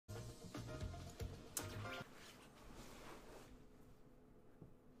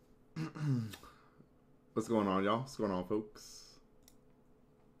What's going on, y'all? What's going on, folks?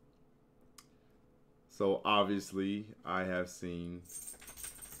 So, obviously, I have seen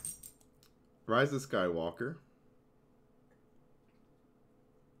Rise of Skywalker.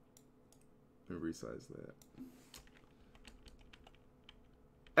 Let me resize that.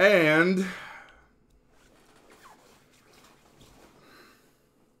 And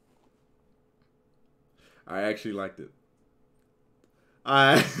I actually liked it.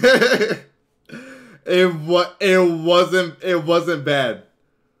 It wasn't bad.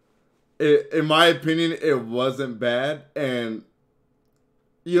 In my opinion, it wasn't bad. And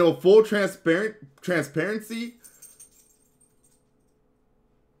you know, full transparency,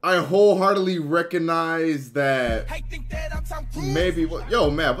 I wholeheartedly recognize that maybe yo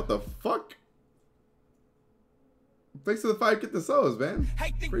man, what the fuck? Thanks to the 5 get the subs, man.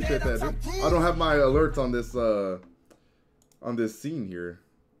 Appreciate that, dude. I don't have my alerts on this scene here.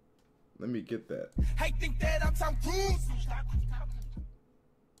 Let me get that.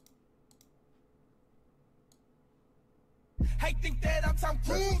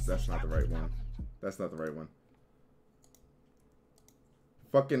 That's not the right one. That's not the right one.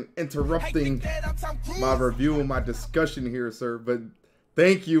 Fucking interrupting my review and my discussion here, sir. But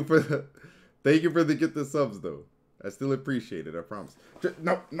thank you for the get the subs though. I still appreciate it, I promise.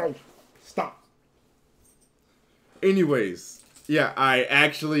 No, stop. Anyways, yeah, I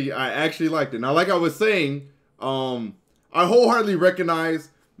actually liked it. Now, like I was saying, I wholeheartedly recognize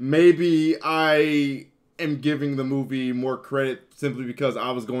maybe I am giving the movie more credit simply because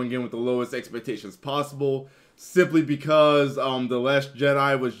I was going in with the lowest expectations possible. Simply because The Last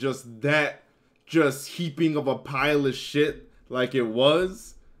Jedi was just heaping of a pile of shit like it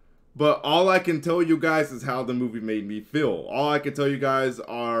was. But all I can tell you guys is how the movie made me feel. All I can tell you guys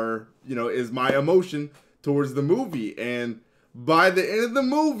is my emotion towards the movie. And by the end of the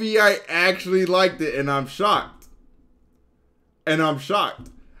movie, I actually liked it, and I'm shocked. And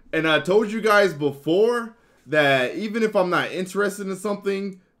I told you guys before that even if I'm not interested in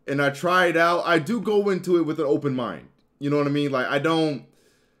something and I try it out, I do go into it with an open mind. You know what I mean? Like, I don't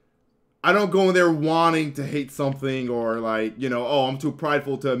go in there wanting to hate something or like, you know, oh, I'm too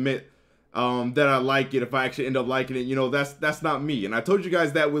prideful to admit that I like it if I actually end up liking it. You know, that's not me. And I told you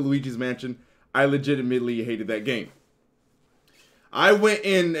guys that with Luigi's Mansion. I legitimately hated that game. I went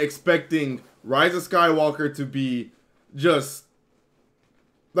in expecting Rise of Skywalker to be just,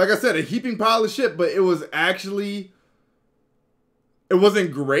 like I said, a heaping pile of shit, but it was actually, it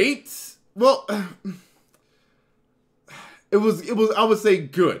wasn't great. Well, it was, I would say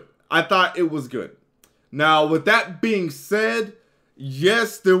good. I thought it was good. Now, with that being said,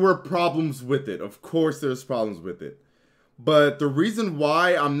 yes, there were problems with it. Of course, there's problems with it. But the reason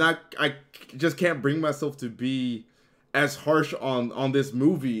why I just can't bring myself to be as harsh on this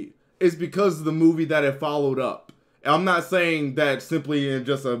movie is because of the movie that it followed up. I'm not saying that simply in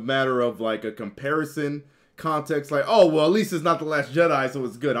just a matter of like a comparison context, like, oh, well, at least it's not The Last Jedi, so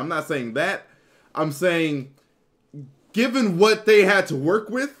it's good. I'm not saying that. I'm saying, given what they had to work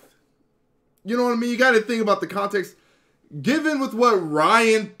with, you know what I mean? You got to think about the context. Given with what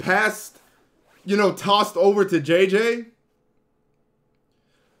Ryan passed, you know, tossed over to JJ.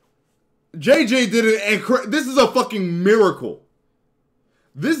 JJ did it. This is a fucking miracle.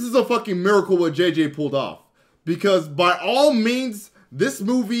 This is a fucking miracle what JJ pulled off. Because by all means, this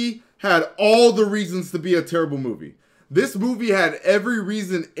movie had all the reasons to be a terrible movie. This movie had every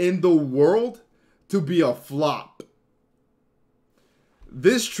reason in the world to be a flop.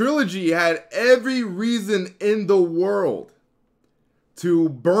 This trilogy had every reason in the world to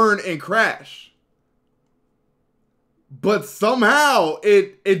burn and crash. But somehow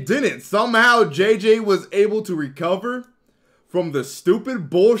it didn't. Somehow JJ was able to recover from the stupid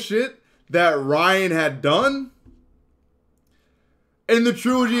bullshit that Ryan had done. And the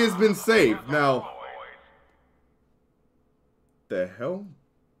trilogy has been saved. Now, the hell?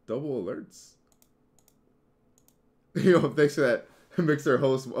 Double alerts? You know, thanks for that. Mixer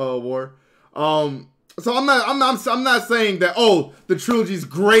host war. So I'm not saying that, oh, the trilogy's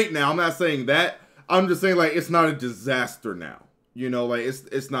great now. I'm not saying that. I'm just saying, like, it's not a disaster now. You know, like,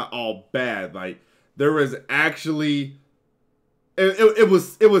 it's not all bad. Like, there was actually, it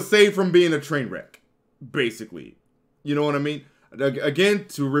was saved from being a train wreck, basically. You know what I mean? Again,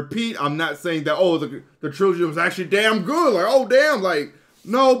 to repeat, I'm not saying that, oh, the trilogy was actually damn good. Like, oh, damn, like,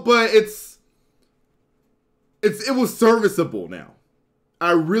 no, but it was serviceable now.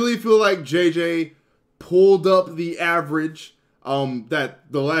 I really feel like JJ pulled up the average that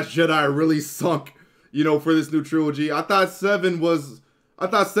The Last Jedi really sunk, you know, for this new trilogy. I thought 7 was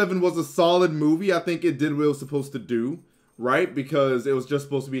a solid movie. I think it did what it was supposed to do. right? Because it was just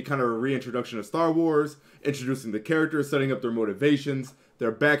supposed to be kind of a reintroduction of Star Wars, introducing the characters, setting up their motivations,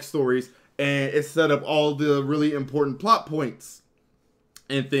 their backstories, and it set up all the really important plot points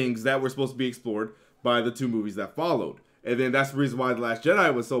and things that were supposed to be explored by the 2 movies that followed. And then that's the reason why The Last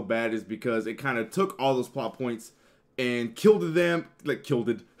Jedi was so bad, is because it kind of took all those plot points and killed them or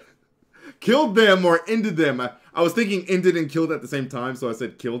ended them. I was thinking ended and killed at the same time, so I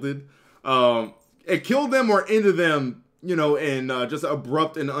said killed it. It killed them or ended them, you know, in just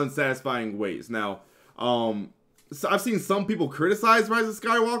abrupt and unsatisfying ways. Now, so I've seen some people criticize Rise of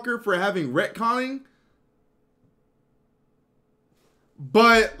Skywalker for having retconning,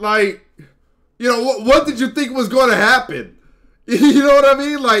 but like, you know, what did you think was going to happen? You know what I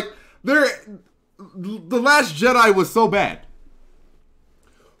mean? Like, The Last Jedi was so bad.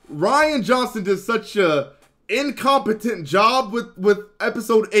 Rian Johnson did such a incompetent job with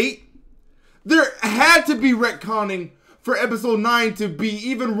episode 8. There had to be retconning for episode 9 to be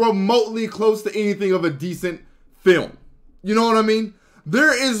even remotely close to anything of a decent film. You know what I mean?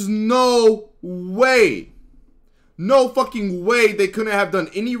 There is no way, no fucking way they couldn't have done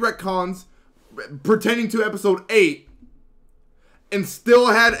any retcons pertaining to episode 8 and still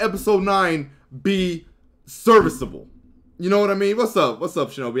had episode 9 be serviceable. You know what I mean? What's up? What's up,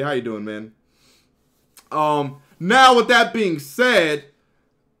 Shinobi? How you doing, man? Now with that being said,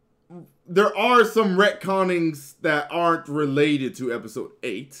 there are some retconnings that aren't related to episode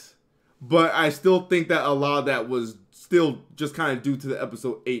 8, but I still think that a lot of that was still just kind of due to the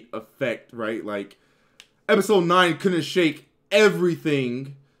episode 8 effect, right? Like, episode 9 couldn't shake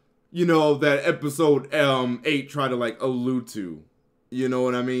everything, you know, that episode 8 tried to like allude to. You know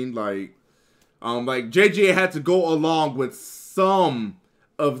what I mean? Like JJ had to go along with some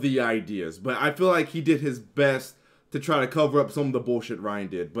of the ideas, but I feel like he did his best to try to cover up some of the bullshit Rian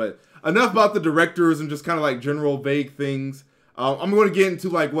did. But enough about the directors and just kind of like general vague things. I'm going to get into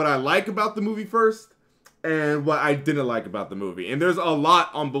like what I like about the movie first and what I didn't like about the movie. And there's a lot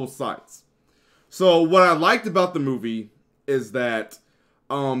on both sides. So what I liked about the movie is that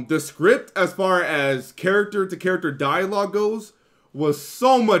the script, as far as character to character dialogue goes, was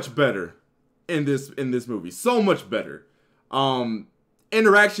so much better in this movie. So much better.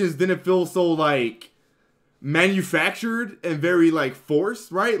 Interactions didn't feel so like manufactured and very like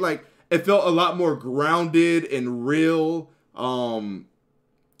forced, right? Like, it felt a lot more grounded and real.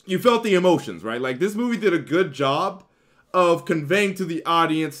 You felt the emotions, right? Like, this movie did a good job of conveying to the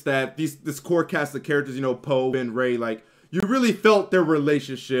audience that this core cast of characters, you know, Poe and Rey, like, you really felt their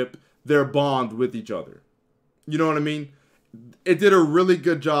relationship, their bond with each other. You know what I mean? It did a really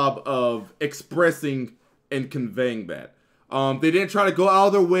good job of expressing and conveying that. They didn't try to go out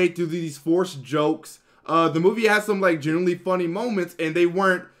of their way to do these forced jokes. The movie has some like genuinely funny moments, and they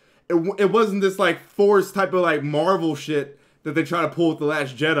weren't. It wasn't this like forced type of like Marvel shit that they try to pull with The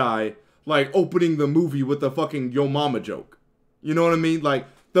Last Jedi, like opening the movie with a fucking Yo Mama joke. You know what I mean? Like,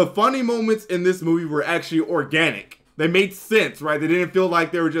 the funny moments in this movie were actually organic. They made sense, right? They didn't feel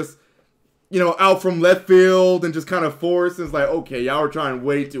like they were just, you know, out from left field and just kind of forced. It's like, okay, y'all were trying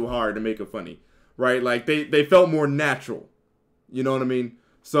way too hard to make it funny, right? Like, they felt more natural. You know what I mean?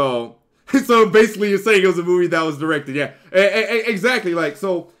 So basically you're saying it was a movie that was directed. Yeah, exactly. Like,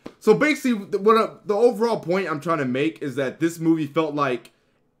 so basically what the overall point I'm trying to make is that this movie felt like,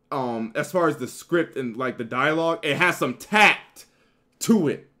 as far as the script and like the dialogue, it has some tact to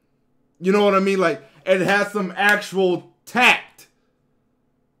it. You know what I mean? Like, it has some actual tact.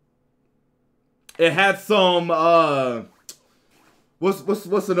 It had some,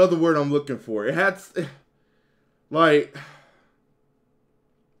 what's another word I'm looking for? It had, like,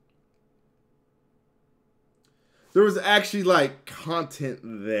 there was actually, like, content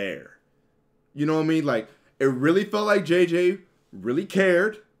there. You know what I mean? Like, it really felt like JJ really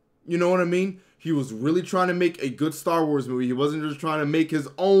cared. You know what I mean? He was really trying to make a good Star Wars movie. He wasn't just trying to make his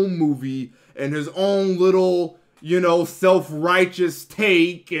own movie and his own little, you know, self-righteous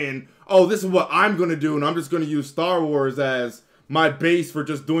take and, oh, this is what I'm going to do, and I'm just going to use Star Wars as my base for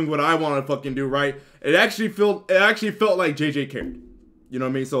just doing what I want to fucking do, right? It actually felt like JJ cared. You know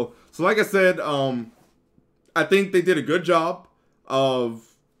what I mean? So like I said, I think they did a good job of,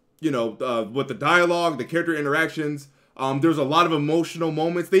 you know, with the dialogue, the character interactions. There's a lot of emotional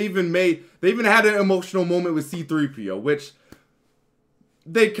moments. They even had an emotional moment with C-3PO, which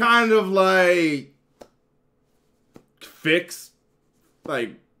they kind of like fixed,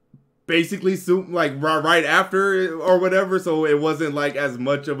 like basically like right after or whatever. So it wasn't like as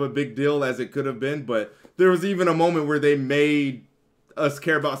much of a big deal as it could have been. But there was even a moment where they made us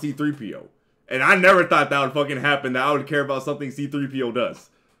care about C-3PO. And I never thought that would fucking happen, that I would care about something C-3PO does.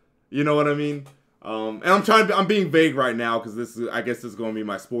 You know what I mean? And I'm being vague right now because I guess this is going to be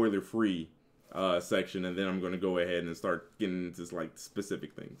my spoiler-free section, and then I'm going to go ahead and start getting into like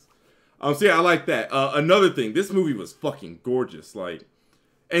specific things. So yeah, I like that. Another thing, this movie was fucking gorgeous. Like,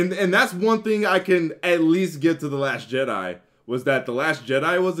 and that's one thing I can at least give to The Last Jedi, was that The Last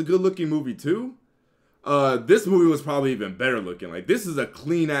Jedi was a good-looking movie too. This movie was probably even better looking. Like, this is a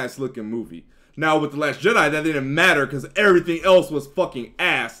clean-ass looking movie. Now, with The Last Jedi, that didn't matter because everything else was fucking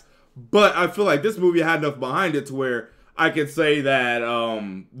ass. But I feel like this movie had enough behind it to where I could say that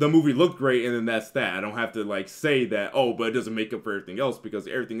the movie looked great, and then that's that. I don't have to like say that, oh, but it doesn't make up for everything else, because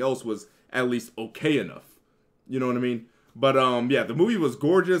everything else was at least okay enough. You know what I mean? But yeah, the movie was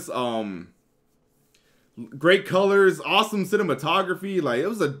gorgeous. Great colors, awesome cinematography. Like, it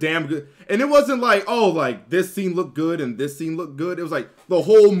was a damn good, and it wasn't like, oh, like this scene looked good and this scene looked good. It was like the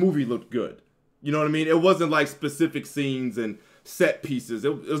whole movie looked good. You know what I mean? It wasn't like specific scenes and set pieces.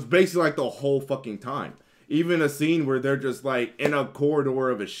 It was basically like the whole fucking time. Even a scene where they're just like in a corridor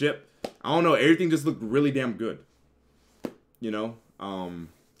of a ship. I don't know. Everything just looked really damn good. You know?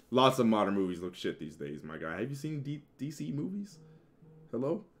 Lots of modern movies look shit these days, my guy. Have you seen DC movies?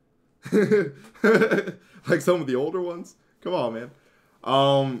 Hello? Like some of the older ones? Come on, man.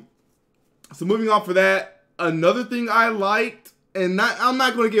 So moving on for that. Another thing I liked, and I'm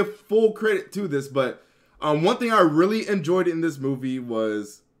not going to give full credit to this, but one thing I really enjoyed in this movie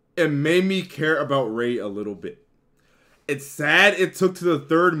was it made me care about Rey a little bit. It's sad it took to the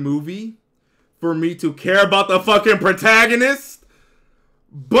third movie for me to care about the fucking protagonist,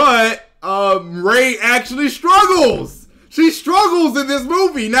 but Rey actually struggles. She struggles in this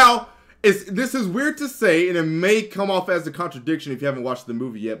movie. Now, this is weird to say, and it may come off as a contradiction if you haven't watched the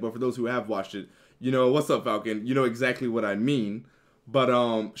movie yet, but for those who have watched it, you know, what's up, Falcon? You know exactly what I mean.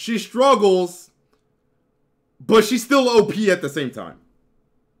 But she struggles, but she's still OP at the same time.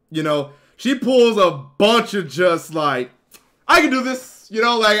 You know, she pulls a bunch of just like, I can do this, you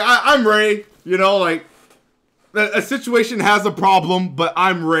know, like I'm Rey, you know, like a situation has a problem, but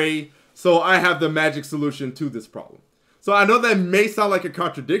I'm Rey, so I have the magic solution to this problem. So I know that may sound like a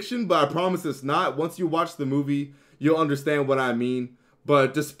contradiction, but I promise it's not. Once you watch the movie, you'll understand what I mean.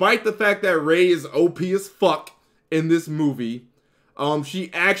 But despite the fact that Rey is OP as fuck in this movie, she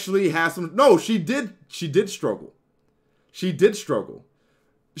actually has some, no, she did struggle. She did struggle.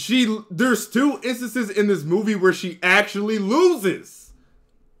 There's 2 instances in this movie where she actually loses.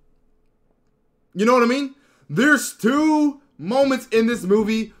 You know what I mean? There's 2 moments in this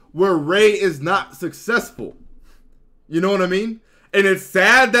movie where Rey is not successful. You know what I mean? And it's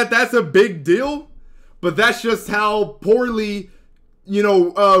sad that that's a big deal, but that's just how poorly, you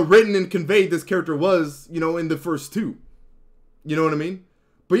know, written and conveyed this character was, you know, in the first 2. You know what I mean?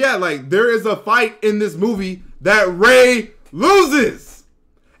 But yeah, like, there is a fight in this movie that Rey loses.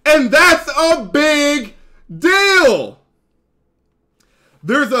 And that's a big deal.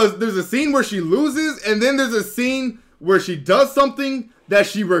 There's a scene where she loses, and then there's a scene where she does something that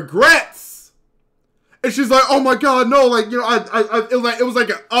she regrets. And she's like, oh my God, no, like, you know, it was like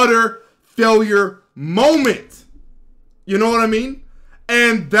an utter failure moment. You know what I mean?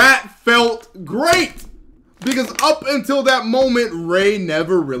 And that felt great. Because up until that moment, Rey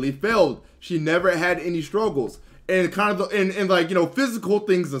never really failed. She never had any struggles. And kind of, and like, you know, physical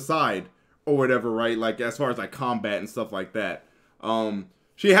things aside or whatever, right? Like, as far as like combat and stuff like that.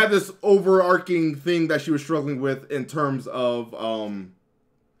 She had this overarching thing that she was struggling with in terms of,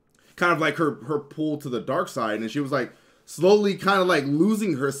 kind of like her pull to the dark side. And she was like slowly kind of like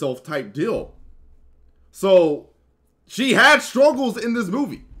losing herself type deal. So she had struggles in this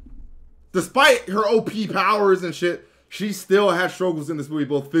movie. Despite her OP powers and shit, she still had struggles in this movie,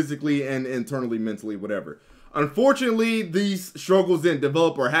 both physically and internally, mentally, whatever. Unfortunately, these struggles didn't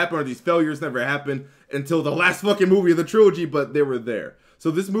develop or happen, or these failures never happened until the last fucking movie of the trilogy, but they were there.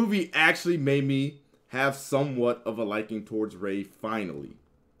 So this movie actually made me have somewhat of a liking towards Rey finally.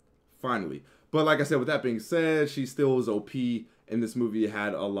 Finally. But like I said, with that being said, she still was OP, and this movie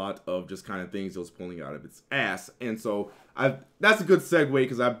had a lot of just kind of things it was pulling out of its ass. And so that's a good segue,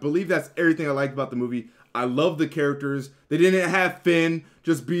 because I believe that's everything I liked about the movie. I love the characters. They didn't have Finn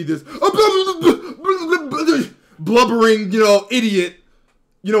just be this blubbering, you know, idiot,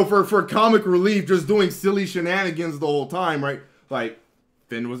 you know, for comic relief, just doing silly shenanigans the whole time, right? Like,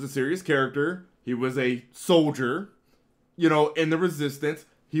 Finn was a serious character. He was a soldier, you know, in the Resistance.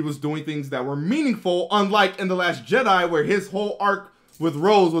 He was doing things that were meaningful, unlike in The Last Jedi, where his whole arc with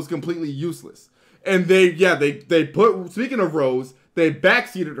Rose was completely useless. And they put, speaking of Rose, they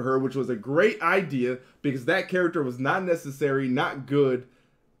backseated her, which was a great idea, because that character was not necessary, not good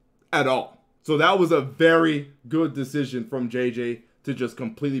at all. So that was a very good decision from JJ to just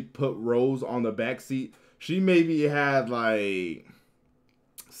completely put Rose on the back seat. She maybe had like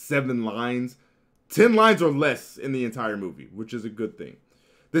 7 lines, 10 lines or less in the entire movie, which is a good thing.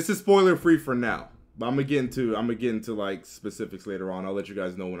 This is spoiler free for now, but I'm gonna get into like specifics later on. I'll let you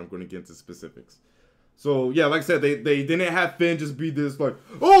guys know when I'm going to get into specifics. So yeah, like I said, they didn't have Finn just be this like,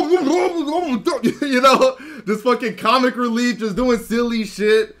 oh, you know, this fucking comic relief, just doing silly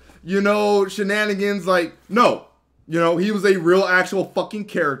shit, you know, shenanigans. Like, no, you know, he was a real actual fucking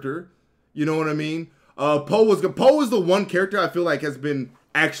character. You know what I mean? Poe was good. Poe is the one character I feel like has been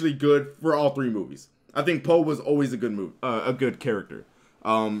actually good for all 3 movies. I think Poe was always a good character.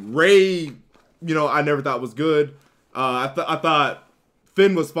 Rey, you know, I never thought was good. I thought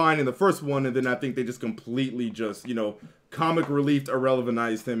Finn was fine in the first one, and then I think they just completely just, you know, comic relief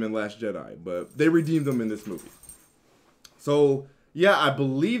irrelevantized him in Last Jedi, but they redeemed him in this movie. So yeah, I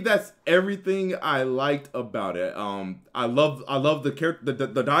believe that's everything I liked about it. I love the character.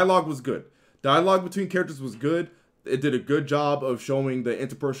 The dialogue was good. Dialogue between characters was good. It did a good job of showing the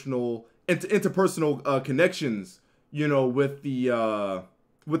interpersonal connections, you know, with the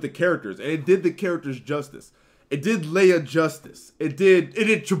characters, and it did the characters justice. It did Leia justice. It did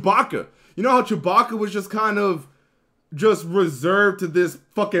Chewbacca. You know how Chewbacca was just kind of just reserved to this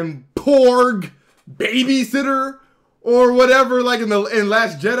fucking Porg babysitter or whatever, like in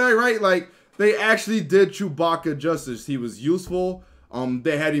Last Jedi, right? Like, they actually did Chewbacca justice. He was useful.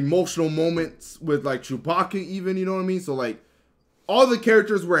 They had emotional moments with like Chewbacca even, you know what I mean? So like all the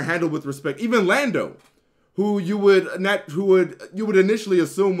characters were handled with respect. Even Lando, who you would initially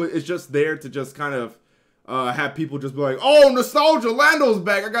assume is just there to just kind of have people just be like, oh, nostalgia, Lando's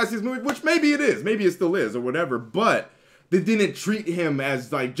back, I gotta see this movie, which maybe it is, maybe it still is or whatever, but they didn't treat him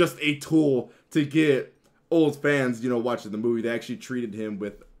as like just a tool to get old fans, you know, watching the movie. They actually treated him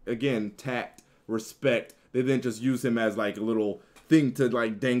with, again, tact, respect. They didn't just use him as like a little thing to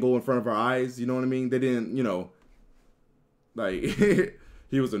like dangle in front of our eyes, you know what I mean? They didn't, you know, like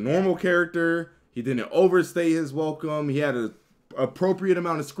he was a normal character. He didn't overstay his welcome. He had an appropriate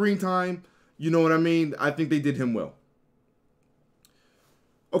amount of screen time. You know what I mean? I think they did him well.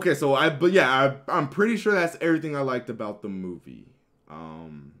 Okay, so I'm pretty sure that's everything I liked about the movie.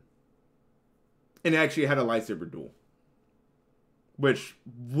 And it actually had a lightsaber duel, which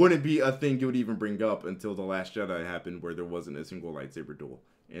wouldn't be a thing you would even bring up until The Last Jedi happened, where there wasn't a single lightsaber duel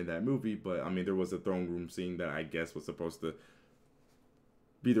in that movie. But I mean, there was a throne room scene that I guess was supposed to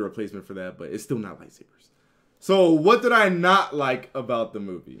be the replacement for that, but it's still not lightsabers. So what did I not like about the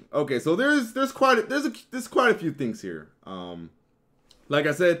movie? Okay, so there's quite a few things here. Like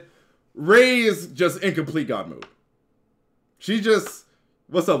I said, Rey is just in complete God mode. She just,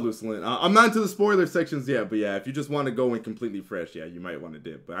 what's up, Lucilin? I'm not into the spoiler sections yet, but yeah, if you just want to go in completely fresh, yeah, you might want to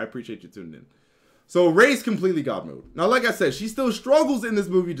dip. But I appreciate you tuning in. So Rey's completely God mode. Now, like I said, she still struggles in this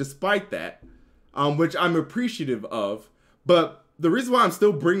movie despite that, which I'm appreciative of. But the reason why I'm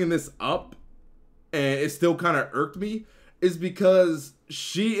still bringing this up, and it still kind of irked me, is because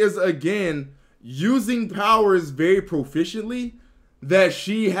she is, again, using powers very proficiently that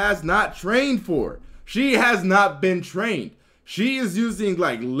she has not trained for. She has not been trained. She is using,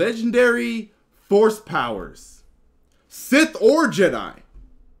 like, legendary force powers. Sith or Jedi,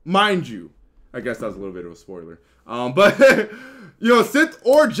 mind you. I guess that was a little bit of a spoiler. But, you know, Sith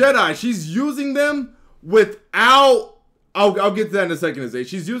or Jedi, she's using them without, I'll get to that in a second.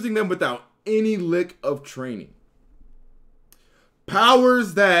 She's using them without any lick of training.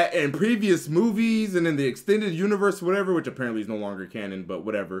 Powers that in previous movies and in the extended universe, whatever, which apparently is no longer canon, but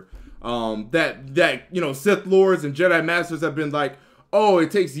whatever, that you know, Sith Lords and Jedi Masters have been like, oh,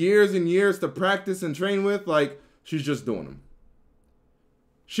 it takes years and years to practice and train with. Like, she's just doing them.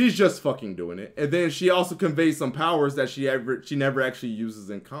 She's just fucking doing it. And then she also conveys some powers that she never actually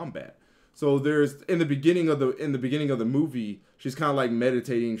uses in combat. So there's in the beginning of the movie, she's kind of like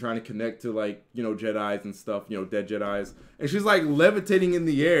meditating, trying to connect to, like, you know, Jedis and stuff, you know, dead Jedis, and she's like levitating in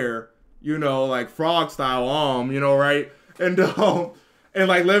the air, you know, like frog style, you know, right, and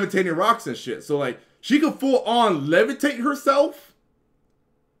like levitating rocks and shit. So like she could full on levitate herself,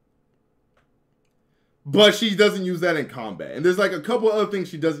 but she doesn't use that in combat. And there's like a couple other things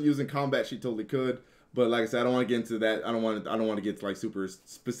she doesn't use in combat she totally could. But like I said, I don't want to get into that. I don't want to get to like super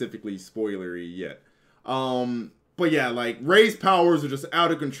specifically spoilery yet. But yeah, like Rey's powers are just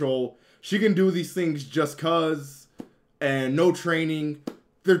out of control. She can do these things just cause, and no training.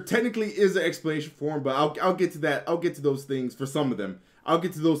 There technically is an explanation for them, but I'll get to that. I'll get to those things for some of them. I'll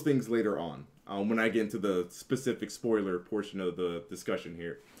get to those things later on when I get into the specific spoiler portion of the discussion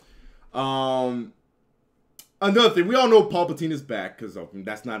here. Another thing, we all know Palpatine is back, because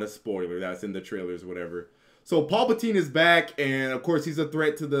that's not a spoiler. That's in the trailers, whatever. So Palpatine is back, and of course he's a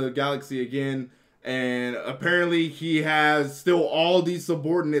threat to the galaxy again. And apparently he has still all these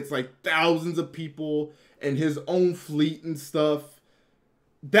subordinates, like thousands of people, and his own fleet and stuff.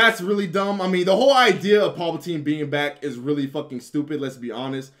 That's really dumb. I mean, the whole idea of Palpatine being back is really fucking stupid, let's be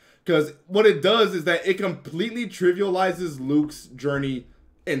honest. Because what it does is that it completely trivializes Luke's journey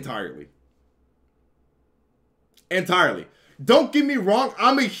entirely. Entirely. Don't get me wrong,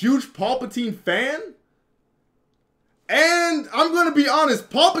 I'm a huge Palpatine fan. And I'm going to be honest,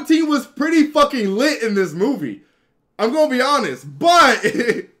 Palpatine was pretty fucking lit in this movie. I'm going to be honest. But,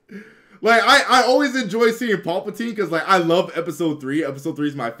 like, I always enjoy seeing Palpatine because, like, I love Episode 3. Episode 3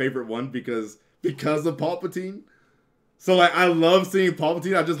 is my favorite one because of Palpatine. So, like, I love seeing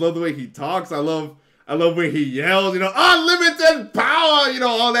Palpatine. I just love the way he talks. I love when he yells, you know, unlimited power, you know,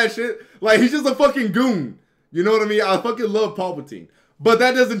 all that shit. Like, he's just a fucking goon. You know what I mean? I fucking love Palpatine. But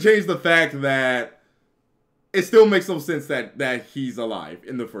that doesn't change the fact that it still makes no sense that he's alive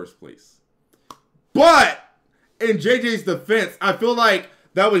in the first place. But in JJ's defense, I feel like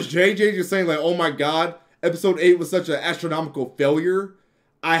that was JJ just saying like, oh my God, episode 8 was such an astronomical failure.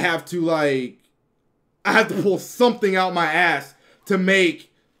 I have to pull something out my ass to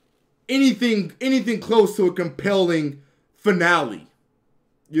make anything close to a compelling finale.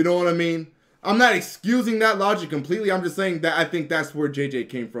 You know what I mean? I'm not excusing that logic completely. I'm just saying that I think that's where JJ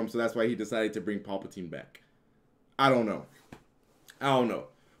came from. So that's why he decided to bring Palpatine back. I don't know.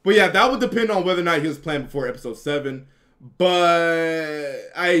 But yeah, that would depend on whether or not he was planned before episode 7. But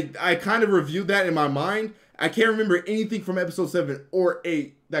I kind of reviewed that in my mind. I can't remember anything from episode 7 or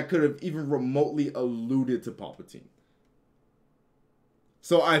 8 that could have even remotely alluded to Palpatine.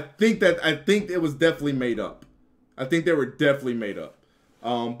 So I think it was definitely made up. I think they were definitely made up.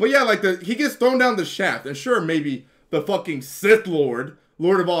 But yeah, like he gets thrown down the shaft, and sure, maybe the fucking Sith Lord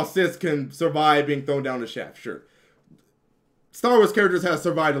of all Siths can survive being thrown down the shaft, sure. Star Wars characters have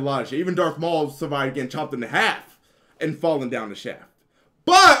survived a lot of shit. Even Darth Maul survived getting chopped in half and falling down the shaft.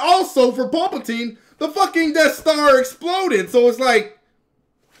 But also for Palpatine, the fucking Death Star exploded. So it's like,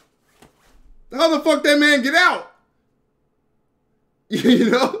 how the fuck that man get out?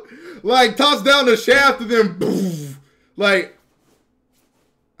 You know? Like, toss down the shaft and then boom. Like,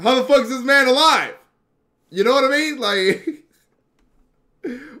 how the fuck is this man alive? You know what I mean? Like,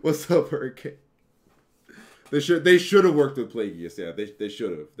 what's up, Hurricane? They should have worked with Plagueis. Yeah, they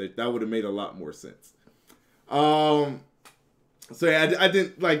should have. That would have made a lot more sense. So yeah, I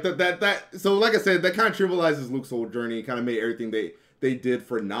didn't like that. So like I said, that kind of trivializes Luke's whole journey. It kind of made everything they did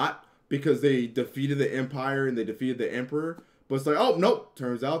for naught because they defeated the Empire and they defeated the Emperor. But it's like, oh nope,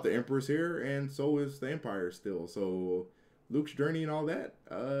 turns out the Emperor's here and so is the Empire still. So Luke's journey and all that,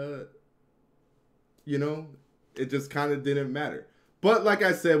 you know, it just kind of didn't matter. But like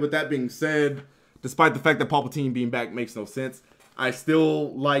I said, with that being said, despite the fact that Palpatine being back makes no sense, I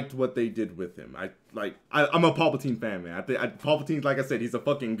still liked what they did with him. I'm a Palpatine fan, man. Palpatine's, like I said, he's a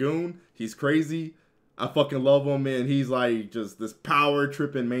fucking goon. He's crazy. I fucking love him, man. He's like just this power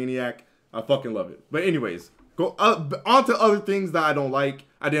tripping maniac. I fucking love it. But anyways, go on to other things that I don't like.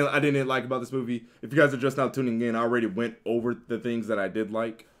 I didn't like about this movie. If you guys are just now tuning in, I already went over the things that I did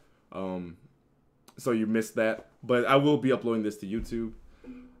like. So you missed that. But I will be uploading this to YouTube.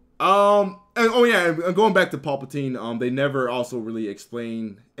 And oh yeah, and going back to Palpatine, they never also really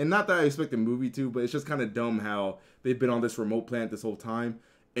explain, and not that I expect the movie to, but it's just kind of dumb how they've been on this remote planet this whole time,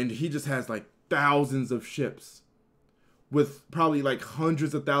 and he just has like thousands of ships with probably like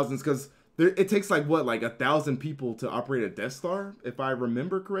hundreds of thousands, because it takes like what, like 1,000 people to operate a Death Star, if I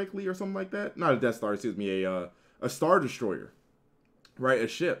remember correctly, or something like that. Not a Death Star, excuse me, a Star Destroyer, right? A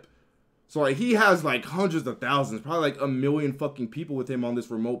ship. So, like, he has, like, hundreds of thousands, probably, like, 1 million fucking people with him on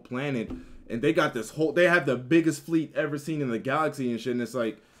this remote planet. And they got this whole, they have the biggest fleet ever seen in the galaxy and shit. And it's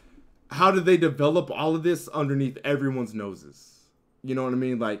like, how did they develop all of this underneath everyone's noses? You know what I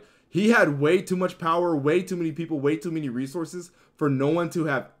mean? Like, he had way too much power, way too many people, way too many resources for no one to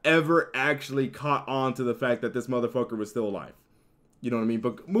have ever actually caught on to the fact that this motherfucker was still alive. You know what I mean?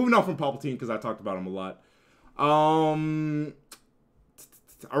 But moving on from Palpatine, because I talked about him a lot.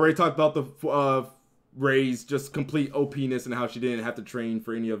 I already talked about the Rey's just complete OP-ness and how she didn't have to train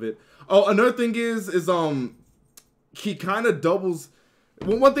for any of it. Oh, another thing is he kind of doubles.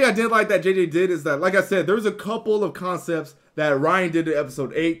 One thing I did like that JJ did is that, like I said, there's a couple of concepts that Ryan did in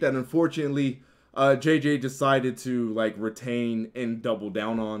episode 8 that unfortunately JJ decided to like retain and double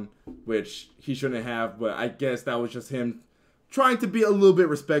down on, which he shouldn't have. But I guess that was just him trying to be a little bit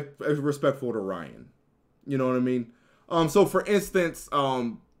respectful to Ryan. You know what I mean? So for instance,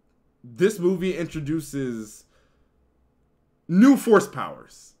 this movie introduces new force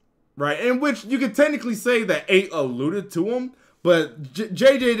powers, right? In which you could technically say that 8 alluded to him, but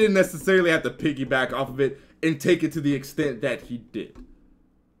JJ didn't necessarily have to piggyback off of it and take it to the extent that he did.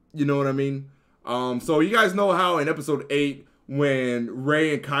 You know what I mean? So you guys know how in episode 8, when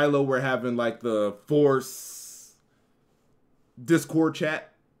Rey and Kylo were having like the Force Discord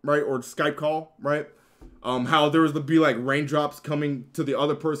chat, right? Or Skype call, right? How there was to be like raindrops coming to the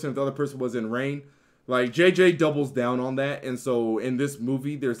other person if the other person was in rain. Like JJ doubles down on that. And so in this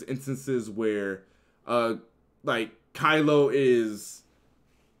movie, there's instances where like Kylo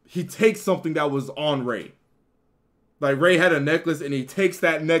he takes something that was on Rey. Like Rey had a necklace and he takes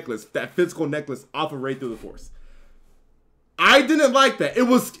that necklace, that physical necklace, off of Rey through the Force. I didn't like that.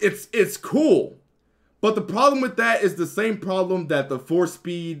 It's cool. But the problem with that is the same problem that the the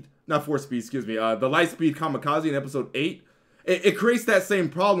Lightspeed Kamikaze in episode 8. It creates that same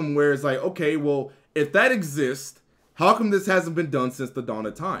problem where it's like, okay, well, if that exists, how come this hasn't been done since the dawn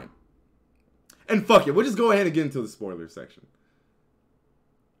of time? And fuck it, we'll just go ahead and get into the spoiler section.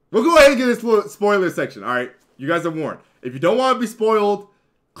 We'll go ahead and get into the spoiler section, alright? You guys are warned. If you don't want to be spoiled,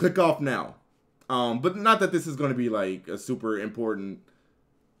 click off now. But not that this is going to be like a super important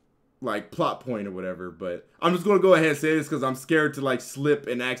like plot point or whatever, but I'm just going to go ahead and say this because I'm scared to like slip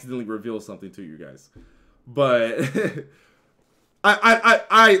and accidentally reveal something to you guys. But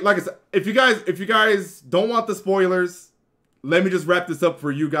I like I said, if you guys don't want the spoilers, let me just wrap this up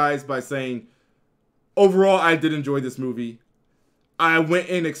for you guys by saying overall I did enjoy this movie. I went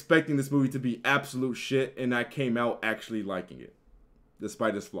in expecting this movie to be absolute shit, and I came out actually liking it,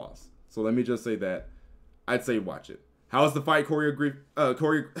 despite its flaws. So let me just say that. I'd say watch it. How's the fight choreography?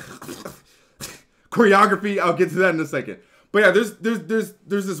 I'll get to that in a second. But yeah, there's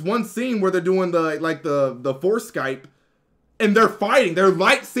this one scene where they're doing the Force Skype, and they're fighting. They're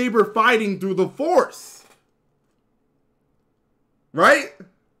lightsaber fighting through the Force, right?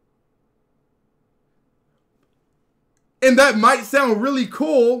 And that might sound really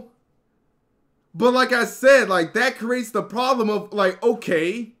cool, but like I said, like that creates the problem of like,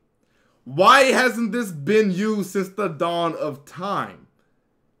 okay, why hasn't this been used since the dawn of time?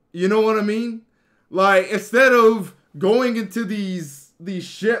 You know what I mean? Like instead of going into these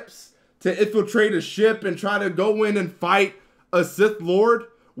ships to infiltrate a ship and try to go in and fight a Sith Lord,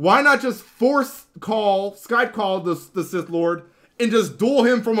 why not just Skype call the Sith Lord and just duel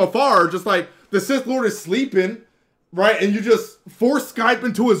him from afar? Just like the Sith Lord is sleeping, right? And you just force Skype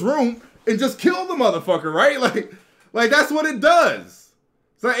into his room and just kill the motherfucker, right? Like that's what it does.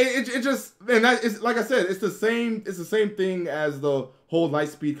 So it just, and that is, like I said, it's the same thing as the whole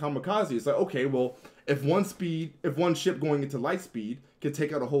Lightspeed Kamikaze. It's like, okay, well, if one ship going into Lightspeed can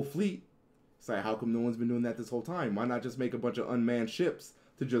take out a whole fleet, it's like, how come no one's been doing that this whole time? Why not just make a bunch of unmanned ships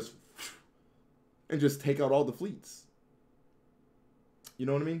to just take out all the fleets? You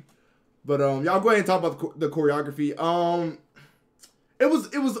know what I mean? But y'all go ahead and talk about the choreography. It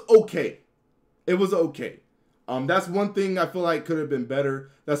was okay. It was okay. That's one thing I feel like could have been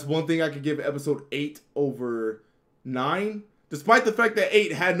better. That's one thing I could give episode 8 over 9. Despite the fact that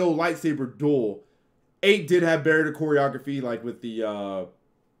 8 had no lightsaber duel, 8 did have better choreography, like with the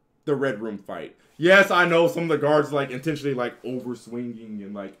Red Room fight. Yes, I know some of the guards like intentionally like over swinging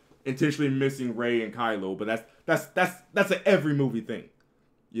and like intentionally missing Rey and Kylo, but that's an every movie thing.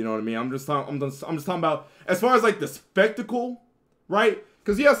 You know what I mean? I'm just talking about as far as like the spectacle, right?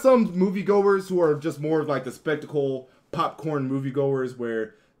 Because you have some moviegoers who are just more of like the spectacle popcorn moviegoers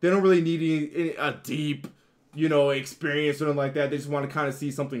where they don't really need a deep, experience or something like that. They just want to kind of see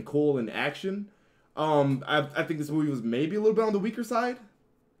something cool in action. I think this movie was maybe a little bit on the weaker side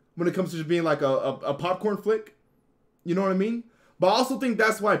when it comes to just being like a popcorn flick. You know what I mean? But I also think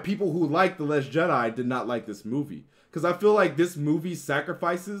that's why people who like The Last Jedi did not like this movie. Because I feel like this movie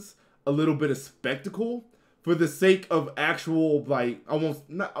sacrifices a little bit of spectacle for the sake of actual, like, I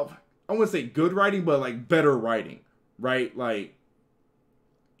wouldn't say good writing, but like better writing, right? Like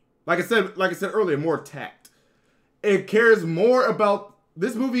I said earlier, more tact. It cares more about,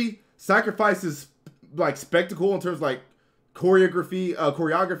 this movie sacrifices like spectacle in terms of like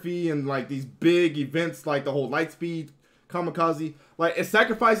choreography and like these big events like the whole Lightspeed Kamikaze. Like it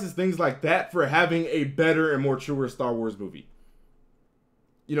sacrifices things like that for having a better and more truer Star Wars movie.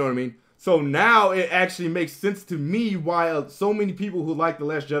 You know what I mean? So now it actually makes sense to me why so many people who like The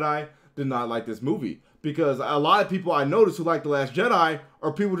Last Jedi did not like this movie. Because a lot of people I noticed who like The Last Jedi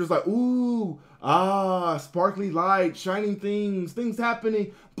are people just like, ooh, sparkly light, shining things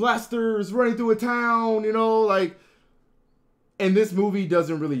happening, blasters running through a town, like. And this movie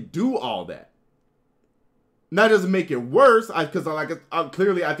doesn't really do all that. That doesn't make it worse, because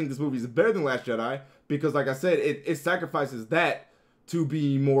clearly I think this movie is better than Last Jedi, because like I said, it sacrifices that to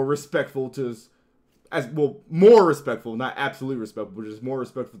be more respectful to, as well, more respectful, not absolutely respectful, but just more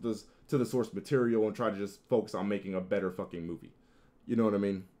respectful to the source material and try to just focus on making a better fucking movie. You know what I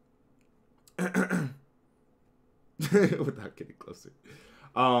mean? Without getting closer.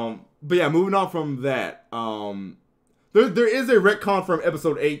 But yeah, moving on from that. There is a retcon from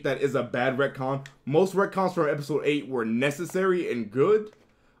episode 8 that is a bad retcon. Most retcons from episode 8 were necessary and good.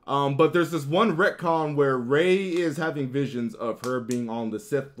 But there's this one retcon where Rey is having visions of her being on the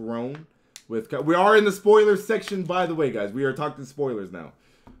Sith throne. We are in the spoilers section, by the way, guys. We are talking spoilers now.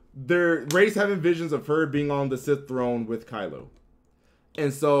 Rey's having visions of her being on the Sith throne with Kylo.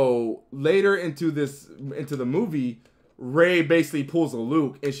 And so later into the movie, Rey basically pulls a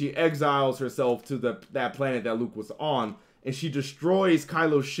Luke and she exiles herself to that planet that Luke was on, and she destroys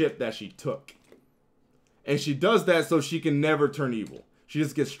Kylo's ship that she took. And she does that so she can never turn evil. She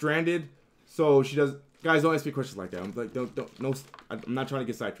just gets stranded. So she does. Guys, don't ask me questions like that. I'm like, no. I'm not trying to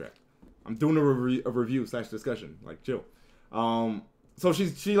get sidetracked. I'm doing a review / discussion. Like, chill. So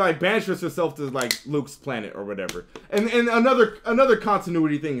she like banishes herself to like Luke's planet or whatever. And another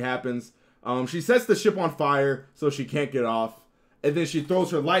continuity thing happens. She sets the ship on fire so she can't get off. And then she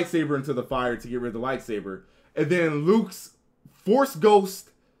throws her lightsaber into the fire to get rid of the lightsaber. And then Luke's Force Ghost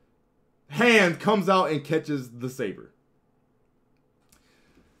hand comes out and catches the saber.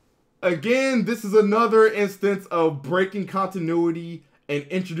 Again, this is another instance of breaking continuity and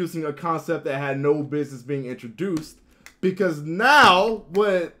introducing a concept that had no business being introduced. Because now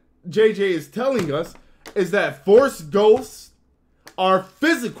what JJ is telling us is that Force Ghosts are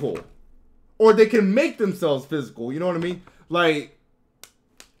physical. Or they can make themselves physical. You know what I mean? Like,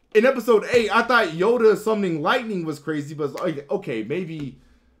 in episode 8, I thought Yoda summoning lightning was crazy. But like, okay, maybe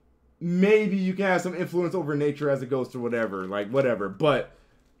you can have some influence over nature as a ghost or whatever. Like, whatever. But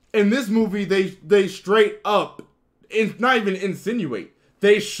in this movie, they straight up, not even insinuate.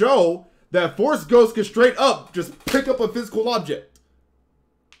 They show that Force Ghosts can straight up just pick up a physical object.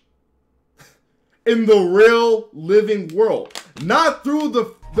 In the real living world. Not through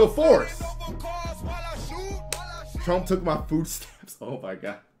the Force. Trump took my food stamps. Oh my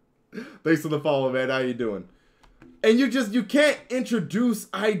god. Thanks for the follow, man. How you doing? And you can't introduce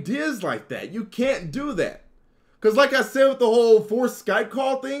ideas like that. You can't do that. Because like I said with the whole Force Skype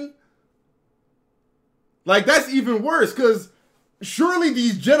call thing, like that's even worse. Because surely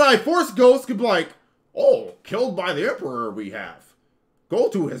these Jedi Force Ghosts could be like, oh, killed by the Emperor we have. Go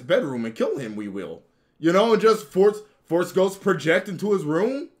to his bedroom and kill him, we will. You know, and just Force Ghosts project into his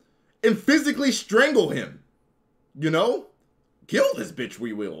room and physically strangle him. You know? Kill this bitch,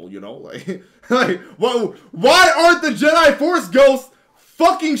 we will, you know? Like why aren't the Jedi Force Ghosts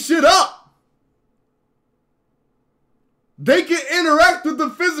fucking shit up? They can interact with the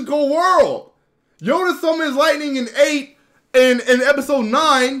physical world. Yoda summons lightning in 8, and in episode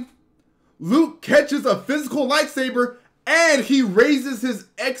 9, Luke catches a physical lightsaber and he raises his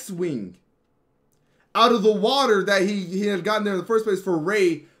X-Wing out of the water that he had gotten there in the first place for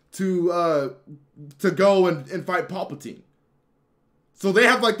Rey to go and fight Palpatine. So they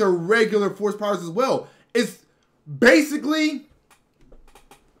have like their regular Force powers as well. It's basically,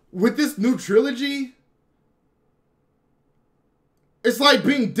 with this new trilogy, it's like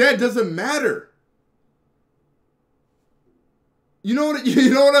being dead doesn't matter. You know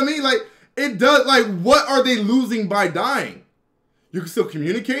what I mean? Like, it does, like, what are they losing by dying? You can still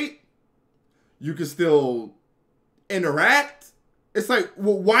communicate. You can still interact. It's like,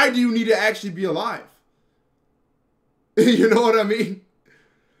 well, why do you need to actually be alive? You know what I mean?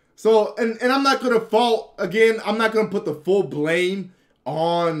 So, and I'm not going to I'm not going to put the full blame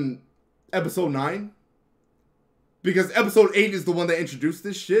on episode 9. Because episode 8 is the one that introduced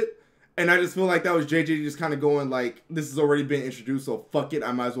this shit. And I just feel like that was JJ just kind of going like, this has already been introduced, so fuck it,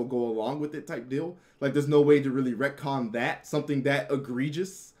 I might as well go along with it type deal. Like, there's no way to really retcon that, something that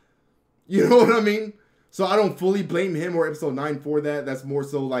egregious. You know what I mean? So I don't fully blame him or episode 9 for that. That's more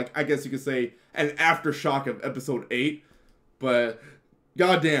so like, I guess you could say, an aftershock of episode 8. But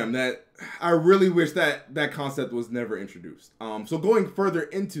goddamn, that I really wish that concept was never introduced. So going further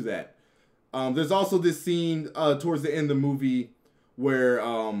into that, there's also this scene towards the end of the movie where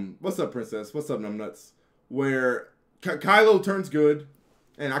what's up, princess? What's up, numbnuts? Where Kylo turns good,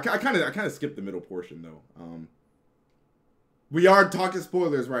 and I kind of skipped the middle portion though. We are talking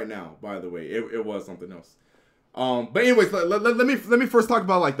spoilers right now, by the way. It was something else. But anyways, let me first talk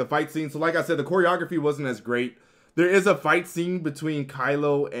about like the fight scene. So like I said, the choreography wasn't as great. There is a fight scene between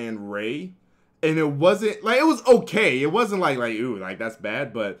Kylo and Rey, and it wasn't like, it was okay. It wasn't like ooh, like that's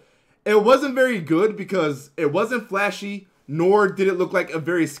bad, but it wasn't very good because it wasn't flashy, nor did it look like a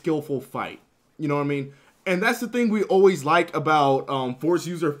very skillful fight. You know what I mean? And that's the thing we always like about Force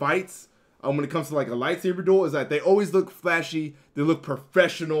user fights. When it comes to like a lightsaber duel, is that they always look flashy, they look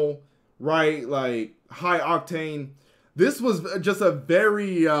professional, right? Like high octane. This was just a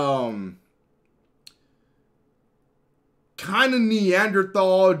very kind of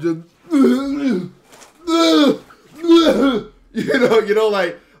Neanderthal, just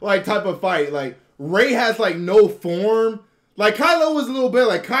like type of fight. Like Rey has like no form. Like Kylo was a little bit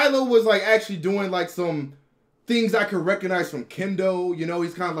like Kylo was like actually doing like some things I could recognize from Kendo. You know,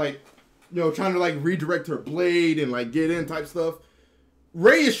 he's kind of like, you know, trying to like redirect her blade and like get in type stuff.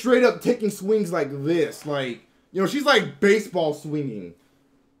 Rey is straight up taking swings like this, like, you know, she's like baseball swinging.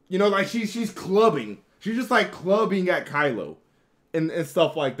 You know, like she's clubbing. She's just like clubbing at Kylo and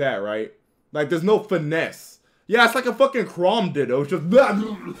stuff like that, right? Like there's no finesse. Yeah, it's like a fucking Crom ditto. It's just,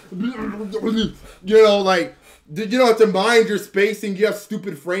 you know, like, you don't have to mind your spacing. You have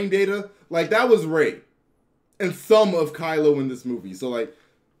stupid frame data. Like that was Rey and some of Kylo in this movie. So like,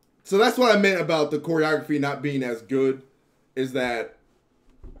 so that's what I meant about the choreography not being as good, is that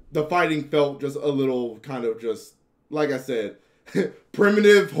the fighting felt just a little kind of just, like I said,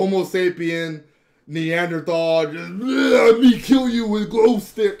 primitive Homo sapien, Neanderthal, just, let me kill you with glow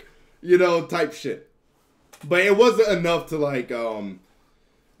stick, you know, type shit. But it wasn't enough to like,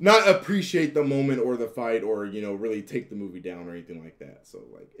 not appreciate the moment or the fight or, you know, really take the movie down or anything like that. So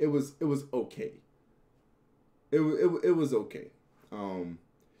like, it was okay. It was okay.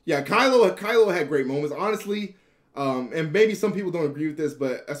 Yeah, Kylo had great moments, honestly. And maybe some people don't agree with this,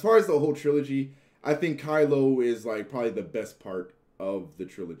 but as far as the whole trilogy, I think Kylo is like probably the best part of the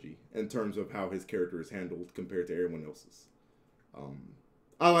trilogy in terms of how his character is handled compared to everyone else's.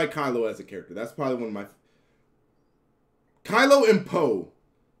 I like Kylo as a character. That's probably one of my... Kylo and Poe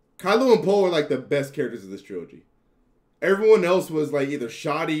are like the best characters of this trilogy. Everyone else was like either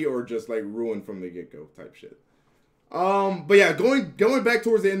shoddy or just like ruined from the get-go type shit. But yeah, going back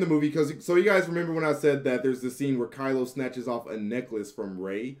towards the end of the movie, because so you guys remember when I said that there's this scene where Kylo snatches off a necklace from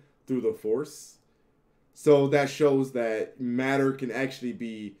Rey through the Force. So that shows that matter can actually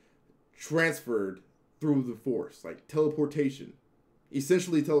be transferred through the Force, like teleportation,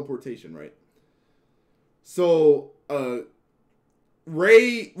 essentially teleportation, right? So Kylo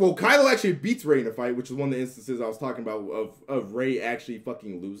actually beats Rey in a fight, which is one of the instances I was talking about of Rey actually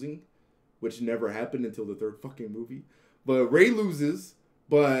fucking losing, which never happened until the third fucking movie. But Rey loses,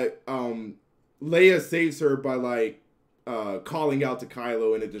 but Leia saves her by like calling out to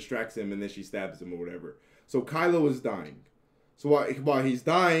Kylo, and it distracts him, and then she stabs him or whatever. So Kylo is dying. So while he's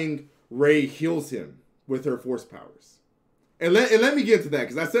dying, Rey heals him with her Force powers. And let me get into that,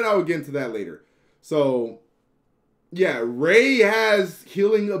 because I said I would get into that later. So yeah, Rey has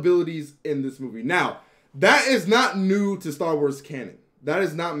healing abilities in this movie. Now, that is not new to Star Wars canon. That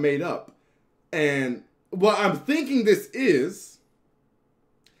is not made up. And what I'm thinking this is,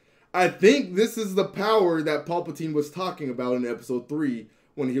 I think this is the power that Palpatine was talking about in episode 3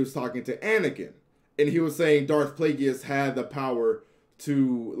 when he was talking to Anakin. And he was saying Darth Plagueis had the power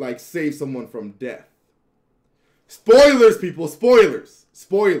to like save someone from death. Spoilers, people, spoilers.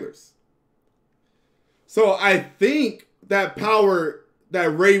 So I think that power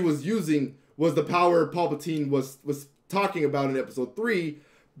that Rey was using was the power Palpatine was talking about in episode 3,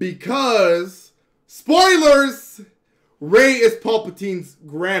 because, spoilers, Rey is Palpatine's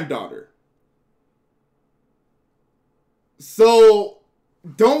granddaughter. So,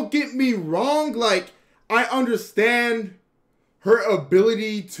 don't get me wrong, like, I understand her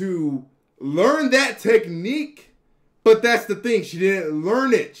ability to learn that technique, but that's the thing, she didn't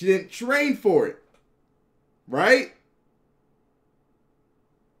learn it, she didn't train for it, right?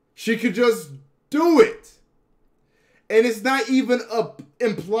 She could just do it. And it's not even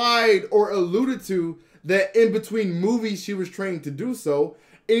implied or alluded to that in between movies she was trained to do so.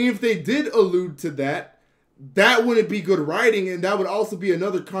 And if they did allude to that, that wouldn't be good writing, and that would also be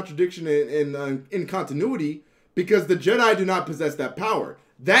another contradiction in continuity, because the Jedi do not possess that power.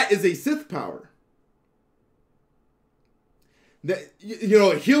 That is a Sith power. That, you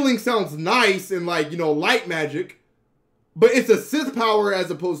know, healing sounds nice and like, you know, light magic, but it's a Sith power as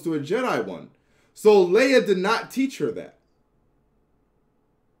opposed to a Jedi one. So Leia did not teach her that.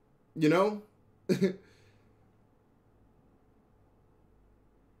 You know?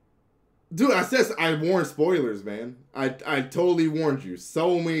 Dude, I warned spoilers, man. I totally warned you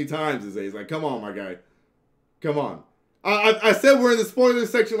so many times these days. Like, come on, my guy. Come on. I said we're in the spoiler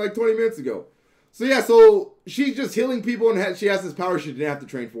section like 20 minutes ago. So yeah, so she's just healing people, and she has this power she didn't have to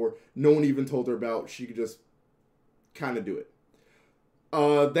train for. No one even told her about. She could just kind of do it.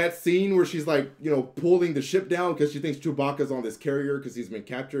 That scene where she's like, you know, pulling the ship down because she thinks Chewbacca's on this carrier because he's been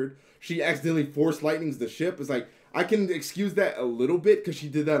captured. She accidentally force lightnings the ship. It's like, I can excuse that a little bit because she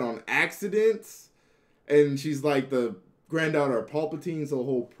did that on accident. And she's like the granddaughter of Palpatine, so the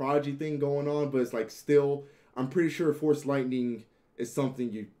whole prodigy thing going on. But it's like, still, I'm pretty sure force lightning is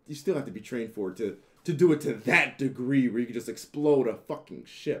something you still have to be trained for to do it to that degree where you can just explode a fucking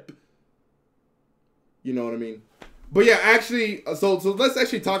ship. You know what I mean? But yeah, actually, so let's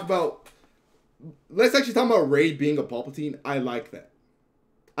actually talk about Rey being a Palpatine. I like that.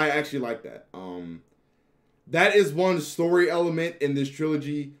 I actually like that. That is one story element in this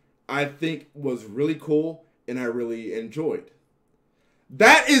trilogy I think was really cool and I really enjoyed.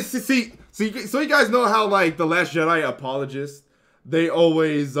 That is, so you guys know how like the Last Jedi apologists, they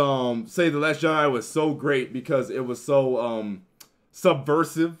always say the Last Jedi was so great because it was so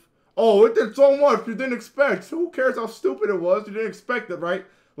subversive. Oh, it did so much you didn't expect. Who cares how stupid it was? You didn't expect it, right?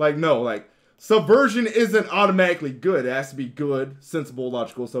 Like, no, like, subversion isn't automatically good. It has to be good, sensible,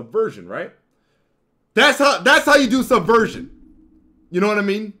 logical subversion, right? That's how you do subversion. You know what I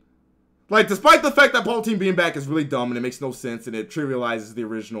mean? Like, despite the fact that Palpatine being back is really dumb and it makes no sense and it trivializes the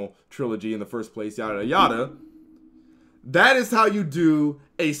original trilogy in the first place, yada yada, that is how you do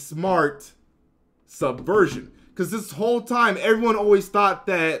a smart subversion. Because this whole time, everyone always thought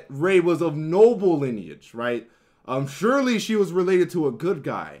that Rey was of noble lineage, right? Surely she was related to a good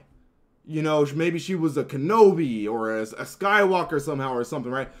guy. You know, maybe she was a Kenobi or a Skywalker somehow or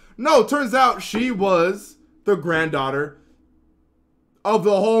something, right? No, turns out she was the granddaughter of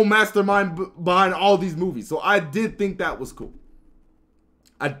the whole mastermind behind all these movies. So I did think that was cool.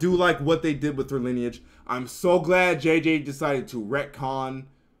 I do like what they did with her lineage. I'm so glad JJ decided to retcon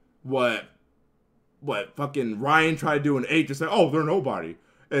what fucking Ryan tried to do in 8, just say, oh, they're nobody.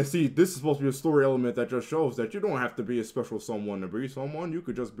 And see, this is supposed to be a story element that just shows that you don't have to be a special someone to be someone. You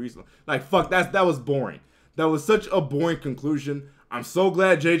could just be someone. Like, fuck, that was boring. That was such a boring conclusion. I'm so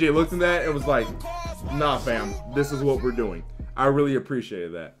glad JJ looked at that and was like, nah, fam, this is what we're doing. I really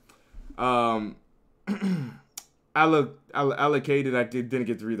appreciated that. Allocated, I didn't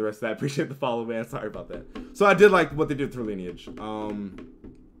get to read the rest of that. I appreciate the follow, man. Sorry about that. So I did like what they did with her lineage.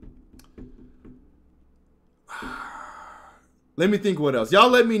 Let me think what else. Y'all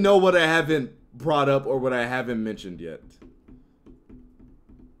let me know what I haven't brought up or what I haven't mentioned yet.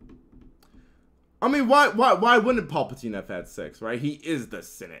 I mean, why wouldn't Palpatine have had sex, right? He is the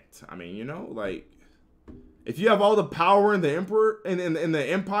Senate. I mean, you know, like, if you have all the power in the Emperor in the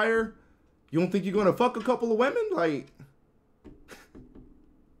Empire, you don't think you're gonna fuck a couple of women? Like,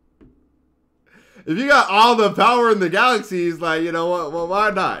 if you got all the power in the galaxies, like, you know what? Well,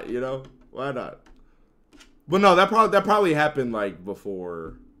 why not? You know, why not? But no, that probably happened like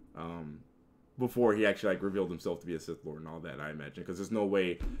before he actually like revealed himself to be a Sith Lord and all that, I imagine, because there's no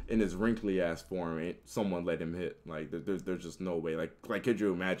way in his wrinkly ass form someone let him hit. Like there's just no way. Like could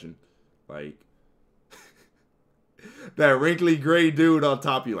you imagine, like that wrinkly gray dude on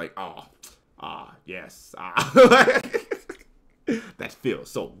top of you, like yes, that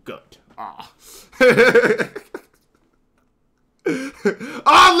feels so good.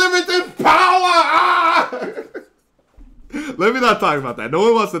 Unlimited power! Let me not talk about that. No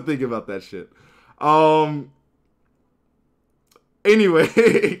one wants to think about that shit. Anyway.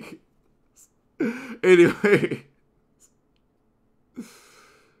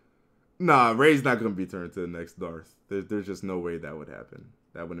 Nah, Rey's not gonna be turned to the next Darth. There's just no way that would happen.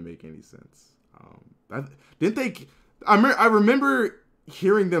 That wouldn't make any sense. I remember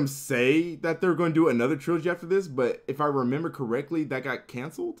hearing them say that they're going to do another trilogy after this, but if I remember correctly, that got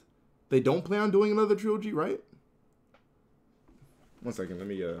canceled. They don't plan on doing another trilogy, right? One second, let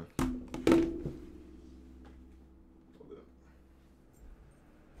me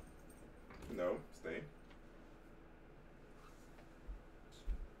no, stay.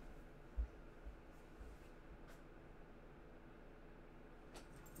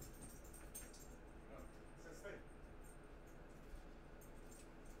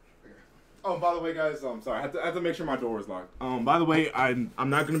 Oh, by the way, guys, sorry, I have to make sure my door is locked. By the way, I'm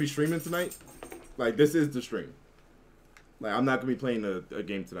not gonna be streaming tonight. Like, this is the stream. Like, I'm not gonna be playing a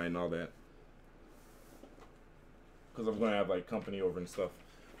game tonight and all that, because I'm gonna have like company over and stuff.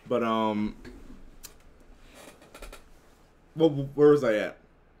 But well, where was I at?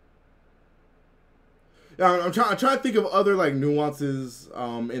 Yeah, I'm trying to think of other like nuances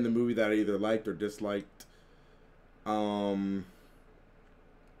in the movie that I either liked or disliked.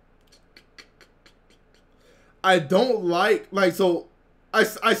 I don't like so I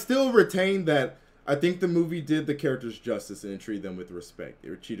still retain that I think the movie did the characters justice and treated them with respect.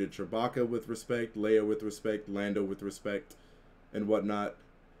 It treated Chewbacca with respect, Leia with respect, Lando with respect. and whatnot.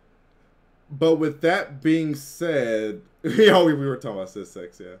 But with that being said, yeah, we were talking about cis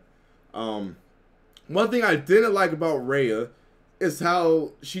sex, yeah. One thing I didn't like about Rhea is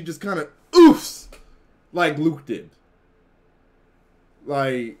how she just kind of oofs like Luke did.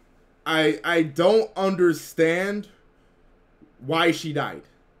 Like, I don't understand why she died.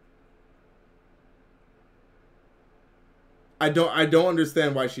 I don't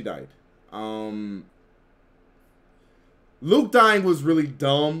understand why she died. Luke dying was really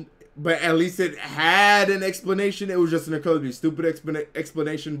dumb, but at least it had an explanation. It was just an incredibly stupid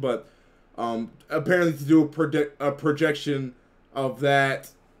explanation, but apparently to do a projection of that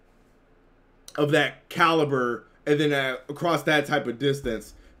caliber and then across that type of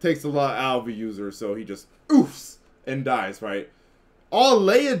distance takes a lot out of a user, so he just oofs and dies, right? All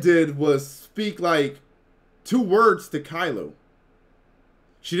Leia did was speak like 2 words to Kylo.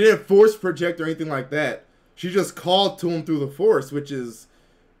 She didn't force project or anything like that. She just called to him through the Force, which is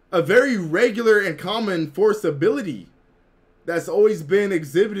a very regular and common Force ability that's always been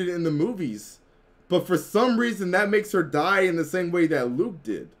exhibited in the movies. But for some reason, that makes her die in the same way that Luke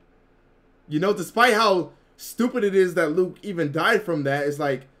did. You know, despite how stupid it is that Luke even died from that, it's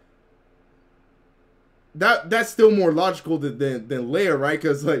like, that's still more logical than Leia, right?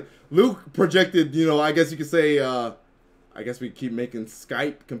 Because, like, Luke projected, you know, I guess you could say, I guess we keep making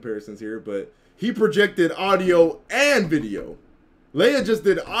Skype comparisons here, but he projected audio and video. Leia just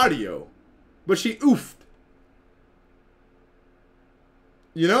did audio, but she oofed.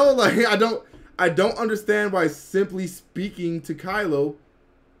 You know, like, I don't understand why simply speaking to Kylo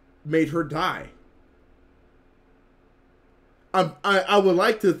made her die. I would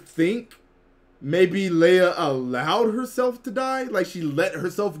like to think maybe Leia allowed herself to die, like she let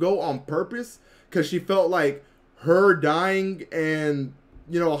herself go on purpose, because she felt like her dying and,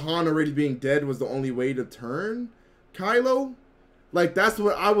 you know, Han already being dead was the only way to turn Kylo. Like, that's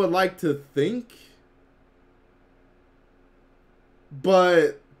what I would like to think.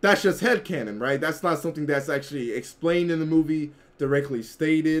 But that's just headcanon, right? That's not something that's actually explained in the movie, directly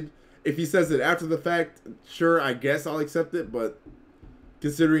stated. If he says it after the fact, sure, I guess I'll accept it, but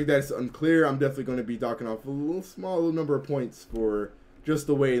considering that it's unclear, I'm definitely going to be docking off a small number of points for just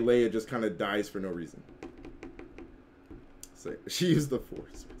the way Leia just kind of dies for no reason. So she used the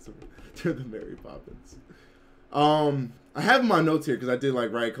Force to the Mary Poppins. I have my notes here because I did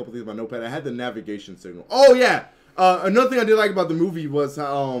like write a couple things on my notepad. I had the navigation signal. Oh yeah, another thing I did like about the movie was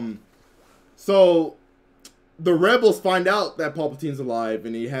so the rebels find out that Palpatine's alive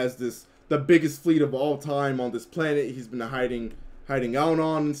and he has the biggest fleet of all time on this planet. He's been hiding out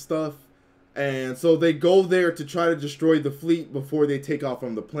on and stuff. And so they go there to try to destroy the fleet before they take off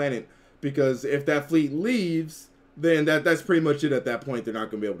from the planet, because if that fleet leaves, then that's pretty much it at that point. They're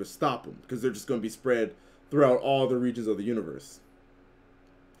not going to be able to stop them because they're just going to be spread throughout all the regions of the universe.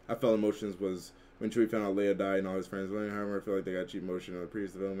 I felt emotions was when Chewie found out Leia died and all his friends. However, I feel like they got cheap motion on the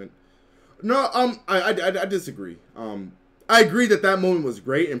previous development. No, I disagree. I agree that moment was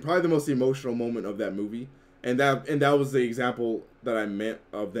great and probably the most emotional moment of that movie, and that was the example that I meant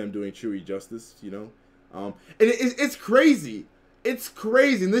of them doing Chewie justice. You know, and it's crazy. It's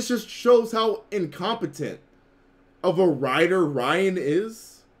crazy, and this just shows how incompetent of a writer Ryan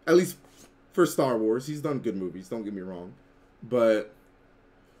is. At least for Star Wars, he's done good movies. Don't get me wrong, but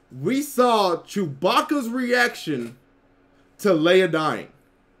we saw Chewbacca's reaction to Leia dying.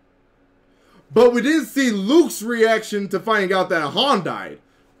 But we didn't see Luke's reaction to finding out that Han died.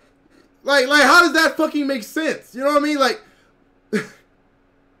 Like how does that fucking make sense? You know what I mean? Like,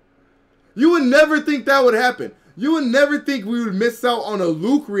 you would never think that would happen. You would never think we would miss out on a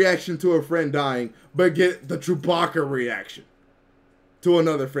Luke reaction to a friend dying, but get the Chewbacca reaction to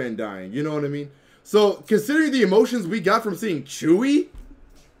another friend dying. You know what I mean? So, considering the emotions we got from seeing Chewie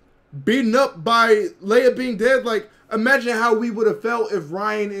beaten up by Leia being dead, like, imagine how we would have felt if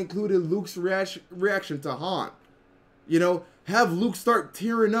Ryan included Luke's reaction to Han. You know, have Luke start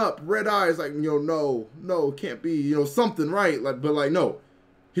tearing up, red eyes, like, you know, no, can't be, you know, something, right? Like, but like, no.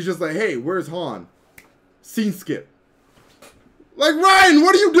 He's just like, hey, where's Han? Scene skip. Like, Ryan,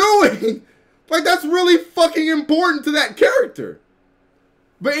 what are you doing? Like, that's really fucking important to that character.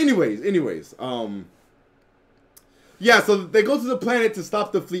 But anyways, yeah, so they go to the planet to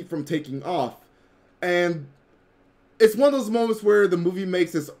stop the fleet from taking off. And it's one of those moments where the movie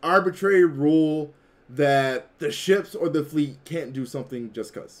makes this arbitrary rule that the ships or the fleet can't do something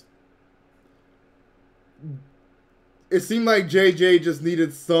just because. It seemed like JJ just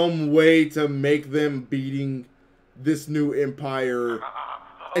needed some way to make them beating this new empire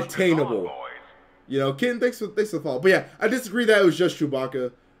attainable. You know, Ken, thanks for the follow. But yeah, I disagree that it was just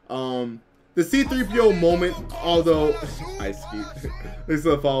Chewbacca. The C-3PO moment, although Ice Ski, this is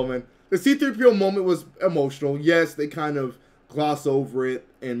a follow man. The C-3PO moment was emotional. Yes, they kind of gloss over it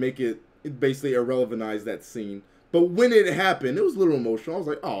and make it basically irrelevanize that scene. But when it happened, it was a little emotional. I was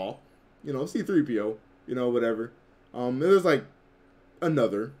like, oh, you know, C-3PO, you know, whatever. There's like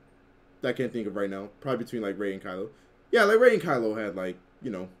another that I can't think of right now. Probably between like Rey and Kylo. Yeah, like Rey and Kylo had like,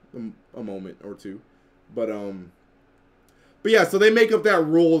 you know, a moment or two. But yeah, so they make up that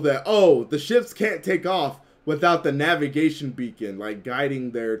rule that, oh, the ships can't take off without the navigation beacon, like, guiding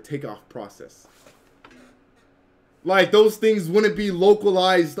their takeoff process. Like, those things wouldn't be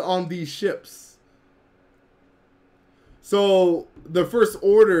localized on these ships. So, the First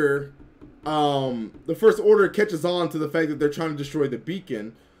Order catches on to the fact that they're trying to destroy the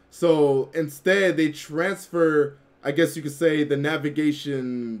beacon. So, instead, they transfer, I guess you could say, the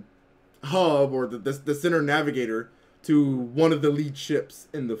navigation hub, or the center navigator, to one of the lead ships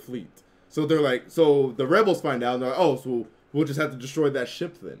in the fleet. So they're like, so the rebels find out, and they're like, oh, so we'll just have to destroy that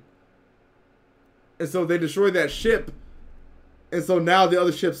ship then. And so they destroy that ship, and so now the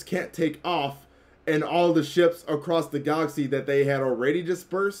other ships can't take off, and all the ships across the galaxy that they had already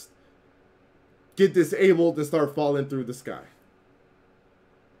dispersed get disabled and start falling through the sky.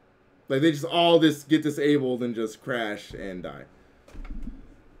 Like, they just all get disabled and just crash and die.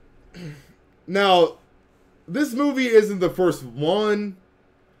 Now, this movie isn't the first one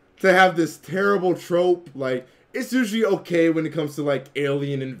to have this terrible trope. Like, it's usually okay when it comes to, like,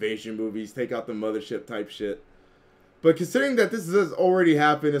 alien invasion movies, take out the mothership type shit. But considering that this has already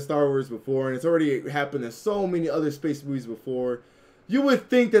happened in Star Wars before, and it's already happened in so many other space movies before, you would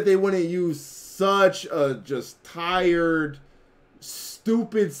think that they wouldn't use such a just tired,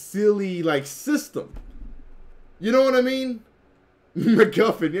 stupid, silly, like, system. You know what I mean?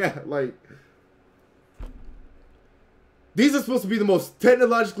 MacGuffin, yeah, like... These are supposed to be the most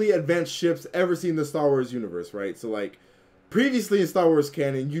technologically advanced ships ever seen in the Star Wars universe, right? So, like, previously in Star Wars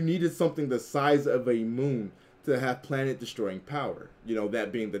canon, you needed something the size of a moon to have planet-destroying power. You know,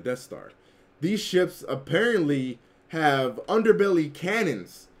 that being the Death Star. These ships apparently have underbelly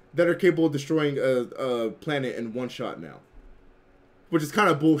cannons that are capable of destroying a planet in one shot now. Which is kind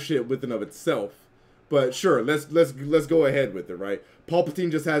of bullshit within of itself. But sure, let's go ahead with it, right?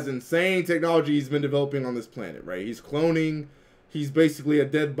 Palpatine just has insane technology he's been developing on this planet, right? He's cloning. He's basically a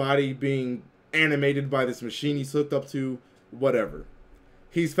dead body being animated by this machine he's hooked up to, whatever.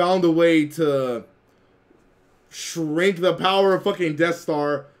 He's found a way to shrink the power of fucking Death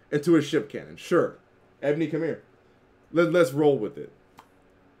Star into a ship cannon. Sure. Ebony, come here. Let's roll with it.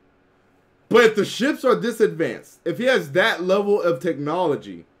 But if the ships are this advanced, if he has that level of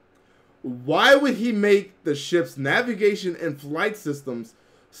technology, why would he make the ship's navigation and flight systems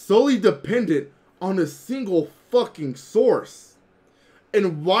solely dependent on a single fucking source?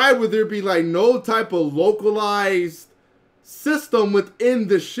 And why would there be like no type of localized system within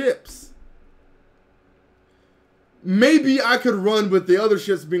the ships? Maybe I could run with the other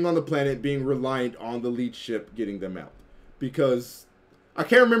ships being on the planet being reliant on the lead ship getting them out. Because I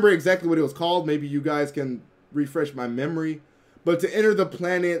can't remember exactly what it was called. Maybe you guys can refresh my memory. But to enter the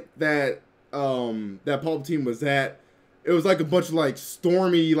planet that that Palpatine was at, it was like a bunch of like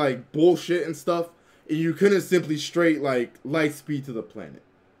stormy like bullshit and stuff, and you couldn't simply straight like light speed to the planet.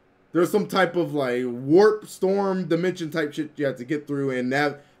 There's some type of like warp storm dimension type shit you have to get through and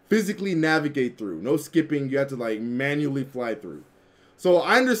physically navigate through. No skipping. You have to like manually fly through. So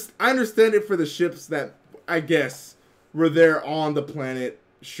I understand it for the ships that I guess were there on the planet.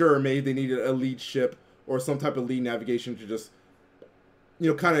 Sure, maybe they needed a lead ship or some type of lead navigation to just, you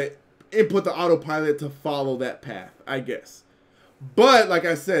know, kind of input the autopilot to follow that path, I guess. But, like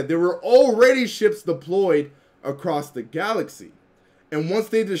I said, there were already ships deployed across the galaxy. And once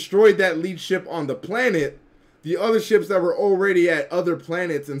they destroyed that lead ship on the planet, the other ships that were already at other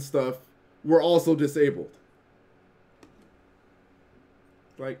planets and stuff were also disabled.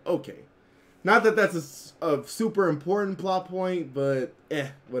 Like, okay. Not that that's a super important plot point, but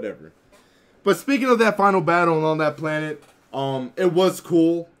whatever. But speaking of that final battle on that planet, it was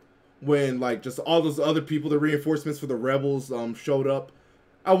cool when like just all those other people, the reinforcements for the rebels, showed up.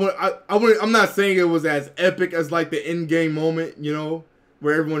 I'm not saying it was as epic as like the in-game moment, you know,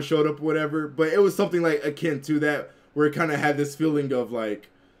 where everyone showed up or whatever, but it was something like akin to that, where it kind of had this feeling of like,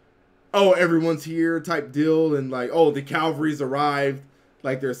 oh, everyone's here type deal, and like, oh, the cavalry's arrived,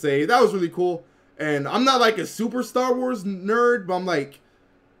 like they're saying. That was really cool. And I'm not like a super Star Wars nerd, but I'm like,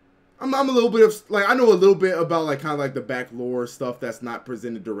 I'm a little bit of, like, I know a little bit about, like, kind of, like, the back lore stuff that's not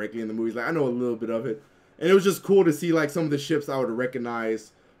presented directly in the movies. Like, I know a little bit of it. And it was just cool to see, like, some of the ships I would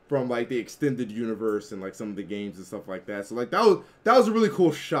recognize from, like, the extended universe and, like, some of the games and stuff like that. So, like, that was a really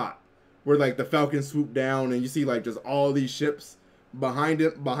cool shot where like the Falcon swooped down and you see like just all these ships behind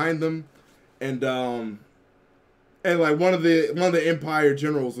them, and like one of the Empire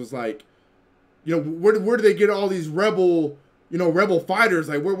generals was like, you know, where do they get all these rebel fighters?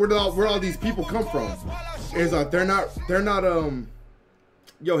 Like where all these people come from? Is they're not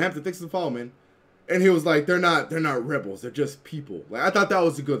yo, Hampton, thanks for the follow, man. And he was like, they're not rebels, they're just people. Like I thought that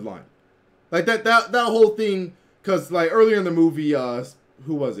was a good line. Like that whole thing, cause like earlier in the movie,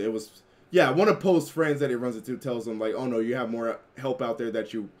 who was it? It was, yeah, one of Poe's friends that he runs into tells him like, oh no, you have more help out there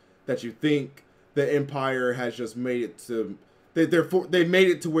that you think. The Empire has just made it to, they made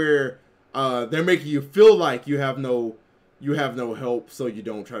it to where they're making you feel like you have no help, so you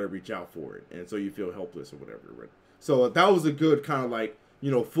don't try to reach out for it, and so you feel helpless or whatever. Right? So that was a good kind of like, you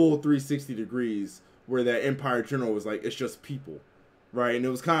know, full 360 degrees where that Empire general was like, it's just people, right? And it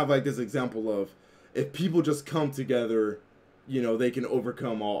was kind of like this example of if people just come together, you know, they can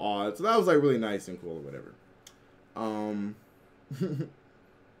overcome all odds. So that was like really nice and cool or whatever.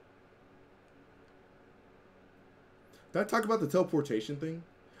 Did I talk about the teleportation thing?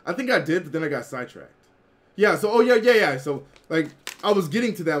 I think I did, but then I got sidetracked. Yeah, so, oh, yeah. So, like, I was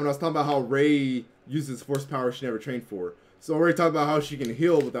getting to that when I was talking about how Rey uses force power she never trained for. So, I already talked about how she can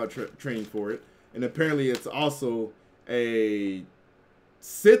heal without training for it. And apparently, it's also a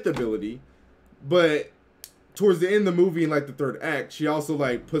Sith ability. But towards the end of the movie, in, like, the third act, she also,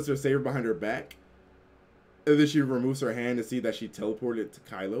 like, puts her saber behind her back. And then she removes her hand to see that she teleported to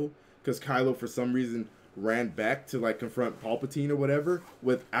Kylo. Because Kylo, for some reason, ran back to like confront Palpatine or whatever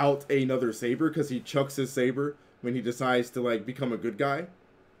without another saber, because he chucks his saber when he decides to like become a good guy,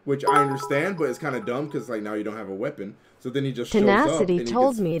 which I understand, but it's kind of dumb because like now you don't have a weapon. So then he just Tenacity shows up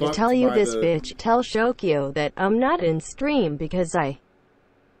told me to tell you this bitch. Tell Shokyo that I'm not in stream because I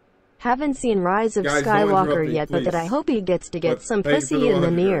haven't seen Rise of Skywalker yet, but that I hope he gets to get some pussy in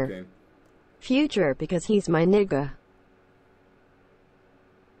the near future because he's my nigga.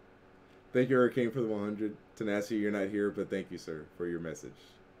 Thank you, Hurricane, for the 100. Tenacity, you're not here, but thank you, sir, for your message.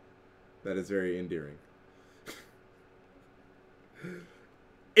 That is very endearing.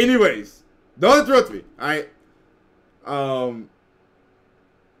 Anyways, don't interrupt me. I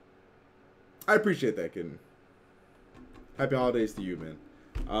appreciate that, kitten. Happy holidays to you, man.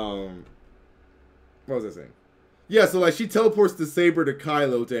 What was I saying? Yeah, so like she teleports the saber to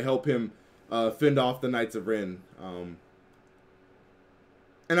Kylo to help him fend off the Knights of Ren.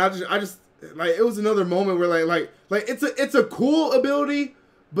 And I just like, it was another moment where like it's a cool ability,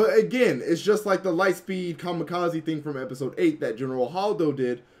 but again, it's just like the light speed kamikaze thing from episode 8 that General Holdo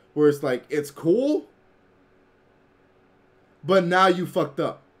did, where it's like, it's cool, but now you fucked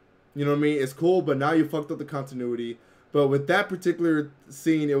up. You know what I mean? It's cool, but now you fucked up the continuity. But with that particular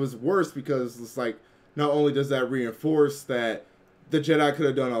scene, it was worse because it's like, not only does that reinforce that the Jedi could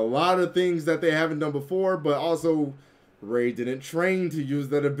have done a lot of things that they haven't done before, but also Rey didn't train to use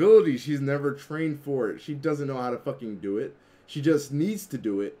that ability. She's never trained for it. She doesn't know how to fucking do it. She just needs to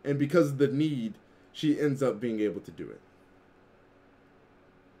do it. And because of the need, she ends up being able to do it.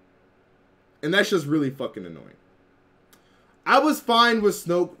 And that's just really fucking annoying. I was fine with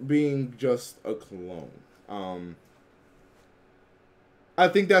Snoke being just a clone. I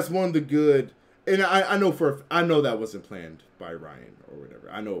think that's one of the good... And I know that wasn't planned by Ryan or whatever.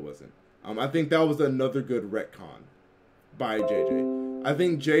 I know it wasn't. I think that was another good retcon by JJ. I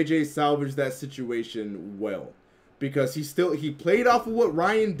think JJ salvaged that situation well, because he played off of what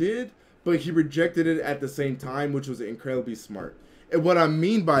Ryan did, but he rejected it at the same time, which was incredibly smart. And what I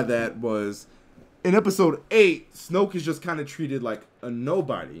mean by that was, in episode 8, Snoke is just kind of treated like a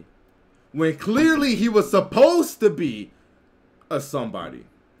nobody, when clearly he was supposed to be a somebody.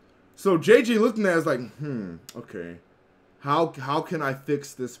 So JJ looking at it as like, okay, how can I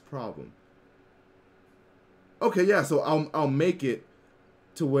fix this problem? Okay, yeah, so I'll make it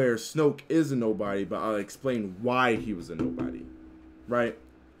to where Snoke is a nobody, but I'll explain why he was a nobody, right?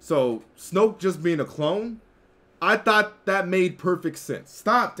 So Snoke just being a clone, I thought that made perfect sense.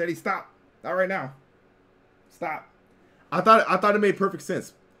 Stop, Teddy, stop. Not right now. Stop. I thought it made perfect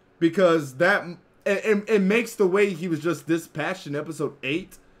sense, because that it makes the way he was just dispatched in episode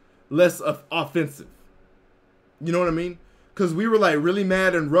 8 less offensive. You know what I mean? Because we were like really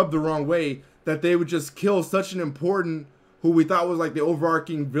mad and rubbed the wrong way that they would just kill such an important, who we thought was like the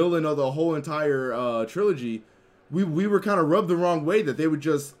overarching villain of the whole entire trilogy. We were kind of rubbed the wrong way that they would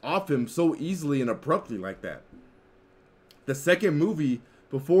just off him so easily and abruptly like that. The second movie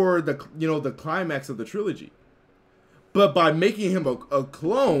before the climax of the trilogy. But by making him a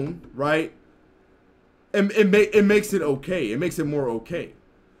clone, right? It makes it okay. It makes it more okay.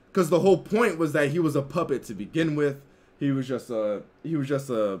 Because the whole point was that he was a puppet to begin with. He was just a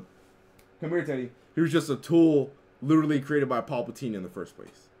Come here, Teddy. He was just a tool literally created by Palpatine in the first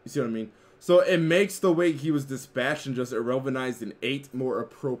place. You see what I mean? So it makes the way he was dispatched and just irrelevantized in 8 more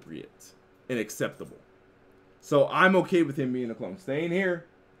appropriate and acceptable. So I'm okay with him being a clone. Stay in here.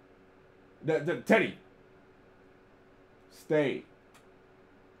 Teddy. Stay.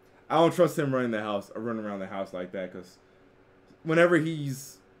 I don't trust him running the house or running around the house like that, because whenever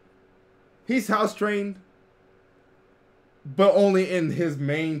he's house trained, but only in his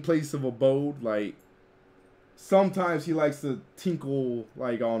main place of abode. Like, sometimes he likes to tinkle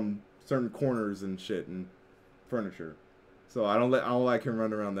like on certain corners and shit and furniture. So I don't like him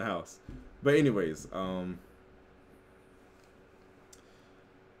running around the house. But anyways,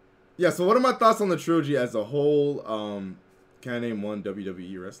 yeah, so what are my thoughts on the trilogy as a whole? Can I name one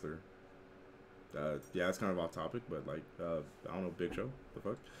WWE wrestler? Yeah, it's kind of off topic, but like, I don't know, Big Show, the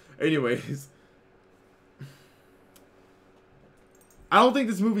fuck? Anyways, I don't think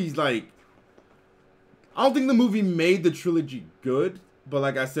this movie's like, I don't think the movie made the trilogy good, but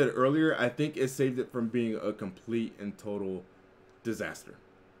like I said earlier, I think it saved it from being a complete and total disaster.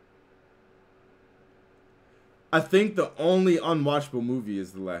 I think the only unwatchable movie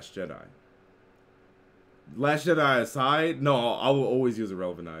is The Last Jedi. Last Jedi aside, no, I will always use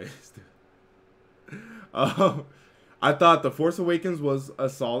Irrelevantized. I thought The Force Awakens was a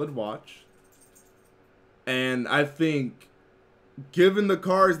solid watch. And I think, given the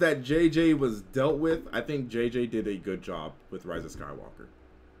cards that JJ was dealt with, I think JJ did a good job with Rise of Skywalker.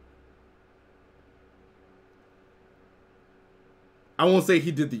 I won't say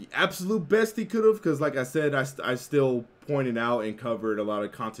he did the absolute best he could have, because like I said, I still pointed out and covered a lot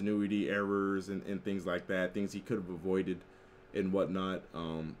of continuity errors and things like that, things he could have avoided and whatnot.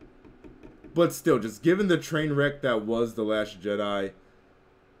 But still, just given the train wreck that was The Last Jedi,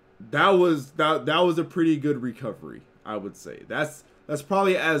 that was a pretty good recovery, I would say. That's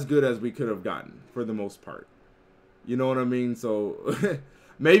probably as good as we could have gotten for the most part. You know what I mean? So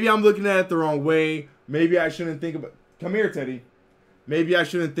maybe I'm looking at it the wrong way. Maybe I shouldn't think about. Come here, Teddy. Maybe I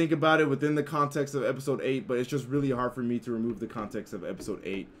shouldn't think about it within the context of episode 8, but it's just really hard for me to remove the context of episode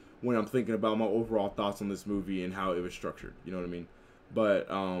 8 when I'm thinking about my overall thoughts on this movie and how it was structured. You know what I mean? But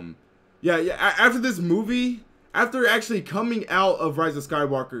yeah. After this movie, after actually coming out of Rise of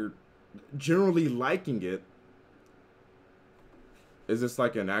Skywalker, generally liking it, is this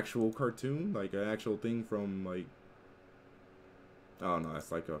like an actual cartoon, like an actual thing from like? I don't know.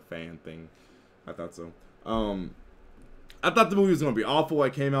 That's like a fan thing. I thought so. I thought the movie was going to be awful. I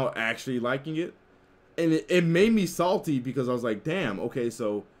came out actually liking it. And it made me salty because I was like, damn, okay,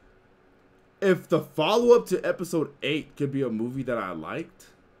 so if the follow-up to episode 8 could be a movie that I liked,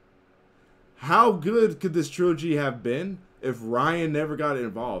 how good could this trilogy have been if Ryan never got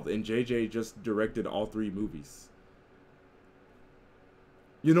involved and JJ just directed all 3 movies?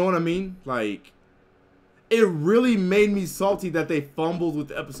 You know what I mean? Like, it really made me salty that they fumbled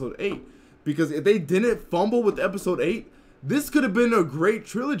with episode 8. Because if they didn't fumble with episode 8, this could have been a great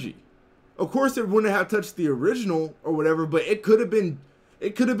trilogy. Of course, it wouldn't have touched the original or whatever, but it could have been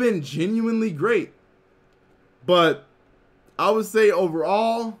genuinely great. But I would say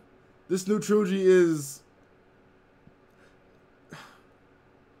overall, this new trilogy is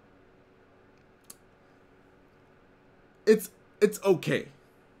it's okay.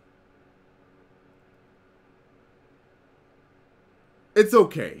 It's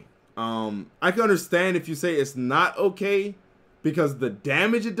okay. I can understand if you say it's not okay because the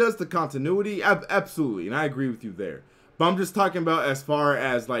damage it does to continuity, absolutely, and I agree with you there. But I'm just talking about as far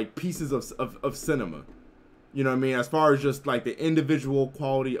as like pieces of cinema. You know what I mean? As far as just like the individual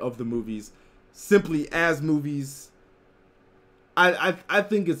quality of the movies, simply as movies, I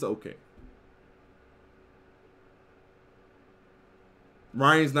think it's okay.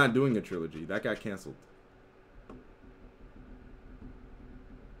 Ryan's not doing a trilogy. That got canceled.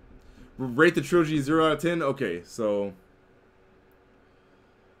 Rate the trilogy 0 out of 10? Okay, so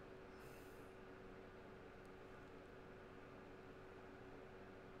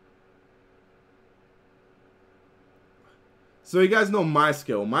you guys know my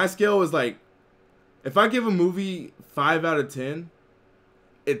scale. My scale is like, if I give a movie 5 out of 10,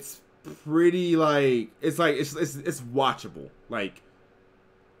 it's pretty like, it's watchable. Like,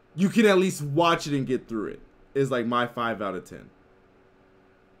 you can at least watch it and get through it. Is like my 5 out of 10.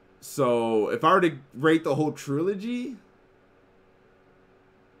 So, if I were to rate the whole trilogy,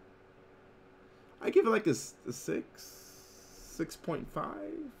 I give it like a 6.5.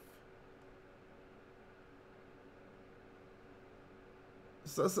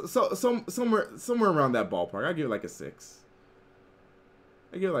 So somewhere around that ballpark. I give it like a 6.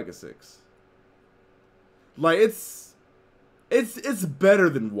 I give it like a 6. Like it's better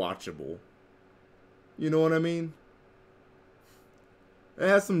than watchable. You know what I mean? It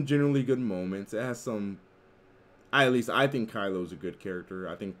has some genuinely good moments. It has some... At least I think Kylo's a good character.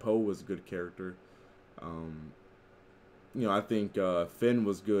 I think Poe was a good character. You know, I think Finn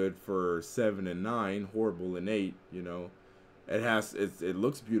was good for 7 and 9, horrible in 8. You know, it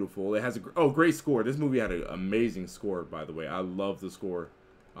looks beautiful. It has a great score. This movie had an amazing score, by the way. I love the score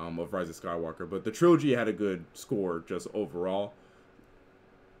of Rise of Skywalker, but the trilogy had a good score just overall.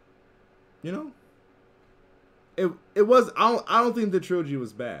 You know, it was. I don't think the trilogy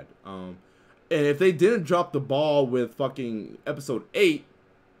was bad. And if they didn't drop the ball with fucking episode 8,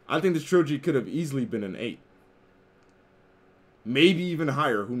 I think this trilogy could have easily been an 8. Maybe even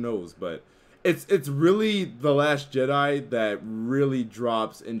higher, who knows? But it's really The Last Jedi that really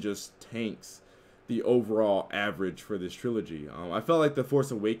drops and just tanks the overall average for this trilogy. I felt like The Force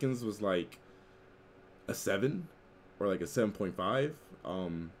Awakens was like a 7 or like a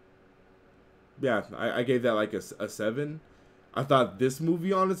 7.5. Yeah, I gave that like a 7. I thought this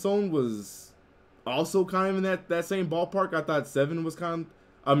movie on its own was also kind of in that same ballpark. I thought 7 was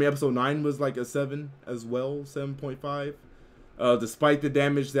episode 9 was like a 7 as well, 7.5. Despite the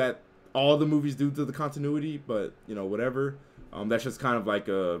damage that all the movies do to the continuity, but you know, whatever. That's just kind of like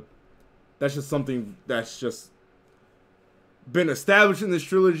that's just something that's just been established in this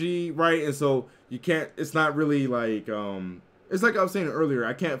trilogy, right? And so you can't. It's not really like it's like I was saying earlier.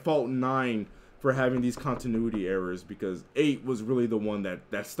 I can't fault 9 for having these continuity errors because 8 was really the one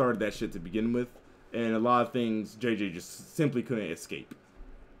that started that shit to begin with, and a lot of things JJ just simply couldn't escape.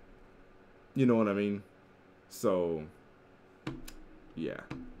 You know what I mean? So. Yeah.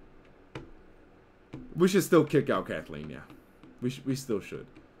 We should still kick out Kathleen, yeah. We still should.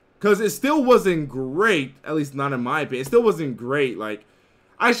 Because it still wasn't great, at least not in my opinion. It still wasn't great. Like,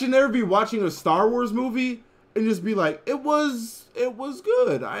 I should never be watching a Star Wars movie and just be like, it was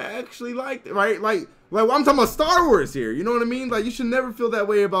good. I actually liked it, right? Like I'm talking about Star Wars here. You know what I mean? Like, you should never feel that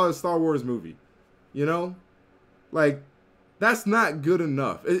way about a Star Wars movie. You know? Like, that's not good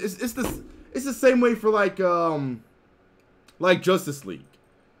enough. It's the same way for like Justice League.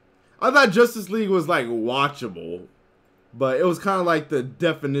 I thought Justice League was like watchable, but it was kind of like the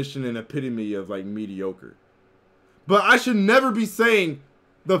definition and epitome of like mediocre. But I should never be saying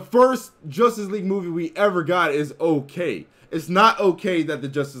the first Justice League movie we ever got is okay. It's not okay that the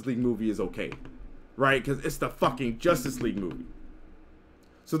Justice League movie is okay, right? Because it's the fucking Justice League movie.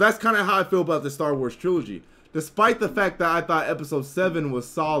 So that's kind of how I feel about the Star Wars trilogy. Despite the fact that I thought episode 7 was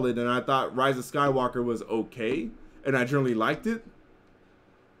solid and I thought Rise of Skywalker was okay, and I generally liked it,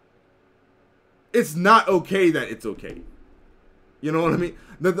 it's not okay that it's okay. You know what I mean?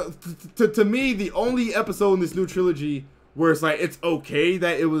 To me, the only episode in this new trilogy where it's like it's okay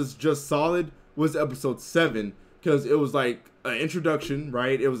that it was just solid was episode 7, because it was like an introduction,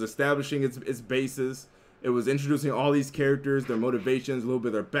 right? It was establishing its basis. It was introducing all these characters, their motivations, a little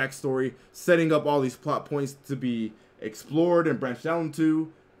bit of their backstory, setting up all these plot points to be explored and branched out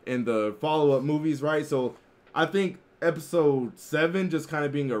into in the follow-up movies, right? So I think episode 7 just kind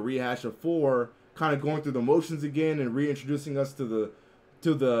of being a rehash of 4, kind of going through the motions again and reintroducing us to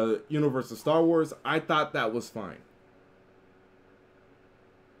the universe of Star Wars, I thought that was fine.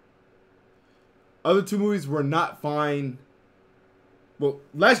 Other two movies were not fine. Well,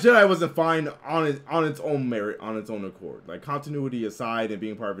 Last Jedi wasn't fine on its own merit, on its own accord. Like, continuity aside and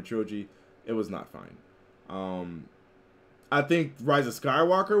being part of a trilogy, it was not fine. I think Rise of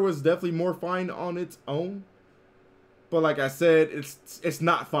Skywalker was definitely more fine on its own. But like I said, it's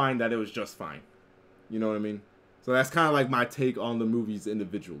not fine that it was just fine. You know what I mean? So that's kind of like my take on the movies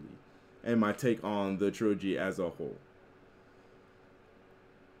individually. And my take on the trilogy as a whole.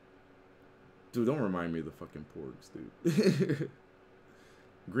 Dude, don't remind me of the fucking porgs, dude.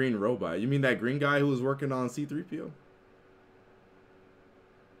 Green robot. You mean that green guy who was working on C-3PO?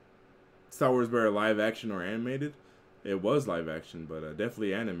 Star Wars better live action or animated? It was live action, but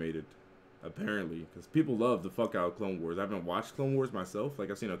definitely animated. Apparently. Because people love the fuck out of Clone Wars. I haven't watched Clone Wars myself. Like,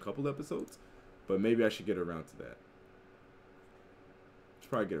 I've seen a couple episodes. But maybe I should get around to that. Should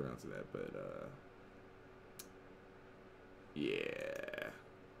probably get around to that, but yeah.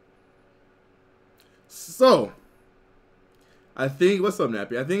 So, I think, what's up,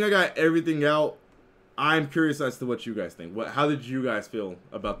 Nappy? I think I got everything out. I'm curious as to what you guys think. How did you guys feel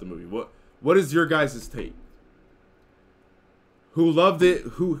about the movie? What is your guys' take? Who loved it?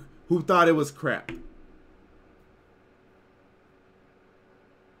 Who thought it was crap?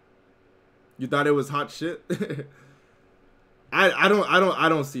 You thought it was hot shit? I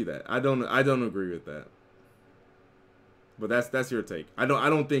don't see that. I don't agree with that. But that's your take. I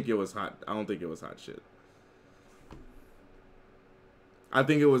don't think it was hot. I don't think it was hot shit. I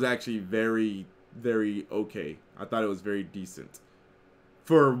think it was actually very very okay. I thought it was very decent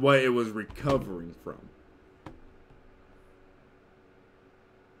for what it was recovering from.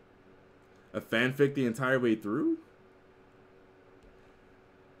 A fanfic the entire way through?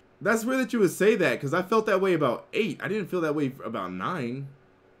 That's weird that you would say that, because I felt that way about 8. I didn't feel that way about 9.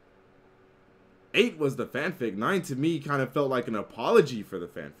 8 was the fanfic. 9 to me kind of felt like an apology for the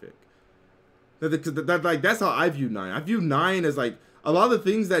fanfic. Like, that's how I view 9. I view 9 as like a lot of the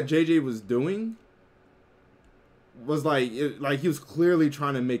things that JJ was doing was like he was clearly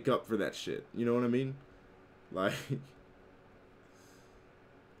trying to make up for that shit. You know what I mean? Like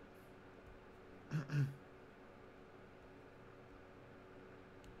I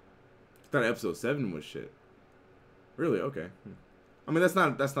thought episode 7 was shit. Really? Okay. I mean, that's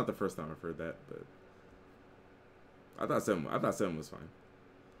not the first time I've heard that, but I thought 7 was fine.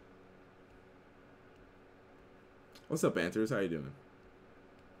 What's up, Answers? How you doing?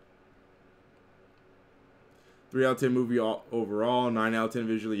 3 out of 10 movie overall, 9 out of 10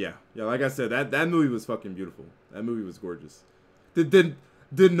 visually. Yeah, like I said, that movie was fucking beautiful. That movie was gorgeous. Did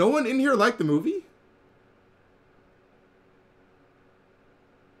no one in here like the movie?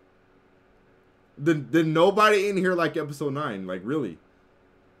 Did nobody in here like episode 9? Like, really?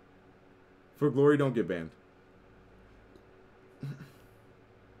 For Glory, don't get banned.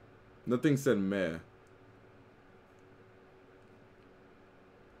 Nothing said meh.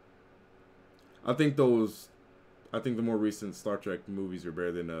 I think the more recent Star Trek movies are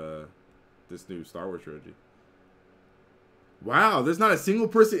better than this new Star Wars trilogy. Wow, there's not a single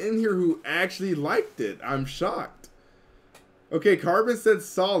person in here who actually liked it. I'm shocked. Okay, Carbon said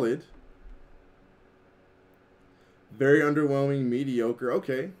solid. Very underwhelming, mediocre.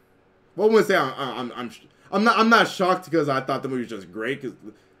 Okay. Well, I wouldn't say I'm not shocked because I thought the movie was just great, because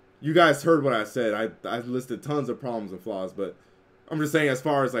you guys heard what I said. I listed tons of problems and flaws, but I'm just saying, as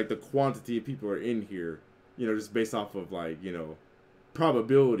far as like the quantity of people are in here, you know, just based off of like, you know,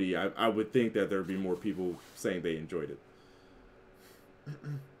 probability, I would think that there'd be more people saying they enjoyed it.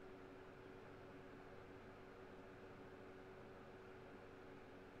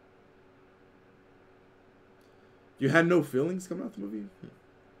 You had no feelings coming out the movie?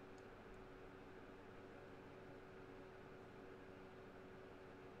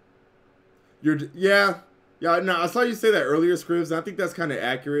 Yeah, no, I saw you say that earlier, Scribs, and I think that's kind of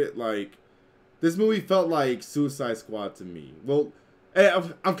accurate. Like, this movie felt like Suicide Squad to me. Well,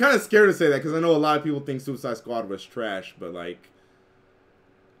 I'm kind of scared to say that, because I know a lot of people think Suicide Squad was trash, but like,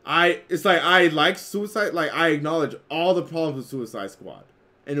 it's like, I like Suicide, like, I acknowledge all the problems with Suicide Squad,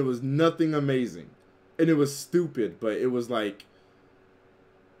 and it was nothing amazing. And it was stupid, but it was like...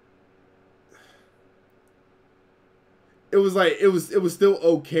 It was still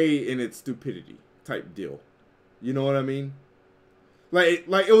okay in its stupidity type deal. You know what I mean?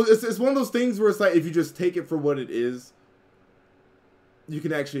 It's one of those things where it's like, if you just take it for what it is, you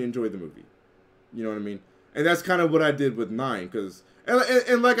can actually enjoy the movie. You know what I mean? And that's kind of what I did with 9, because...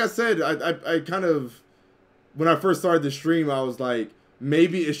 And like I said, I kind of... When I first started the stream, I was like...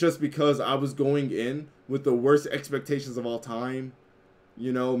 Maybe it's just because I was going in with the worst expectations of all time.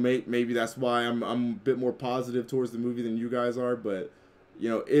 You know, maybe that's why I'm a bit more positive towards the movie than you guys are. But, you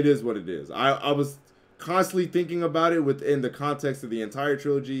know, it is what it is. I was constantly thinking about it within the context of the entire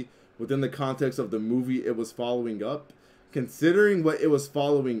trilogy, within the context of the movie it was following up. Considering what it was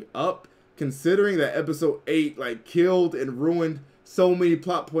following up, considering that episode 8, like, killed and ruined so many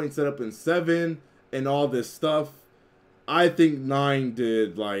plot points set up in 7 and all this stuff. I think 9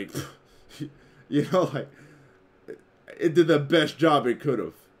 did, like, you know, like, it did the best job it could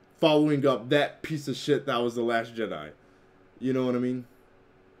have, following up that piece of shit that was The Last Jedi. You know what I mean?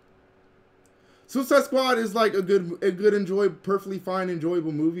 Suicide Squad is like a good, perfectly fine,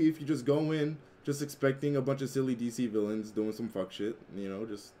 enjoyable movie if you just go in just expecting a bunch of silly DC villains doing some fuck shit. You know,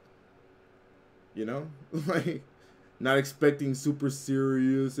 just, you know, like, not expecting super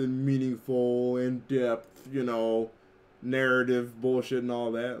serious and meaningful, in-depth, you know, narrative bullshit and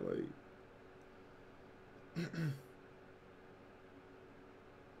all that, like.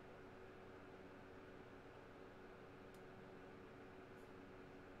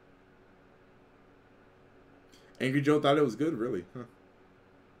 Angry Joe thought it was good, really, huh?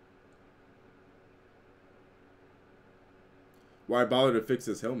 Why bother to fix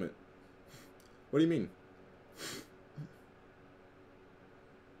his helmet? What do you mean?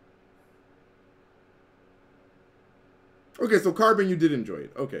 Okay, so Carbon, you did enjoy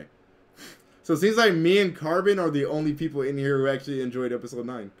it. Okay. So it seems like me and Carbon are the only people in here who actually enjoyed episode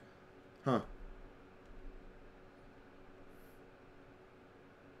 9. Huh.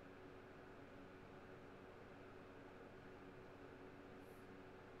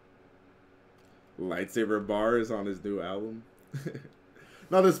 lightsaber bars on his new album.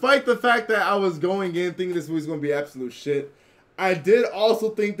 Now, despite the fact that I was going in thinking this movie's going to be absolute shit, I did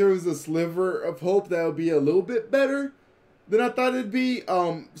also think there was a sliver of hope that it would be a little bit better than I thought it'd be,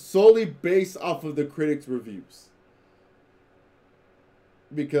 solely based off of the critics' reviews.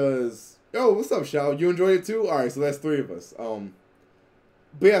 Because, oh, what's up, Shao? You enjoyed it too? Alright, so that's 3 of us. But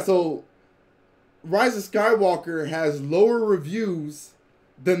yeah, so Rise of Skywalker has lower reviews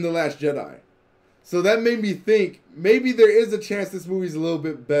than The Last Jedi. So that made me think maybe there is a chance this movie's a little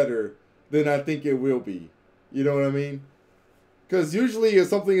bit better than I think it will be. You know what I mean? Because usually if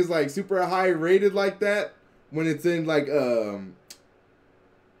something is like super high rated like that, when it's in like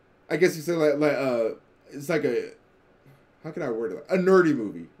I guess you say like it's like a, how can I word it? A nerdy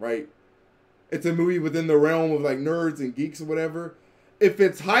movie, right? It's a movie within the realm of like nerds and geeks or whatever. If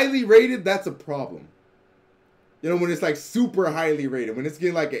it's highly rated, that's a problem. You know, when it's like super highly rated, when it's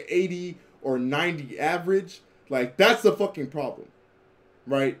getting like an 80 or 90 average, like that's the fucking problem,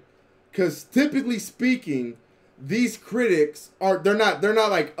 right? Because typically speaking, these critics they're not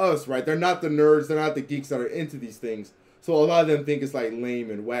like us, right? They're not the nerds, they're not the geeks that are into these things. So a lot of them think it's like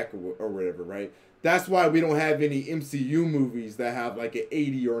lame and whack or whatever, right? That's why we don't have any MCU movies that have like an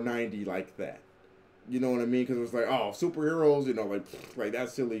 80 or 90 like that. You know what I mean? Because it was like, oh, superheroes, you know, like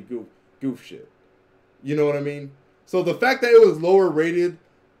that silly goof shit. You know what I mean? So the fact that it was lower rated,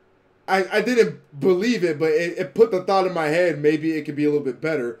 I didn't believe it, but it put the thought in my head, maybe it could be a little bit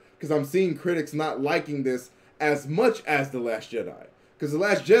better, because I'm seeing critics not liking this as much as The Last Jedi. Because The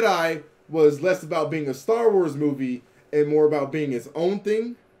Last Jedi was less about being a Star Wars movie and more about being its own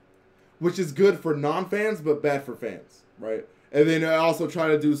thing, which is good for non-fans, but bad for fans, right? And then I also try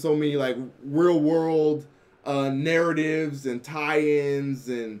to do so many like real-world narratives and tie-ins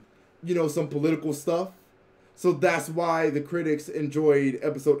and, you know, some political stuff. So that's why the critics enjoyed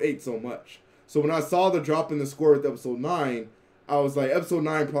Episode 8 so much. So when I saw the drop in the score with Episode 9, I was like, Episode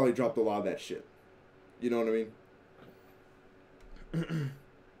 9 probably dropped a lot of that shit. You know what I mean?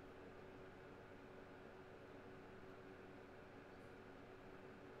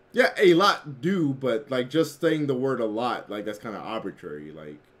 Yeah, a lot do, but like just saying the word a lot, like that's kind of arbitrary.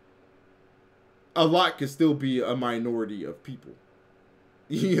 Like a lot could still be a minority of people.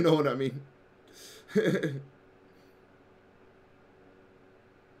 You know what I mean?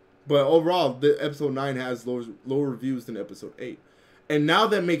 But overall, the Episode 9 has lower reviews than Episode 8. And now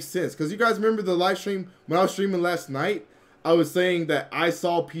that makes sense. Because you guys remember the live stream? When I was streaming last night, I was saying that I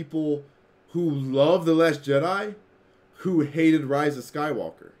saw people who love The Last Jedi who hated Rise of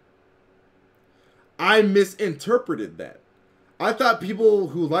Skywalker. I misinterpreted that. I thought people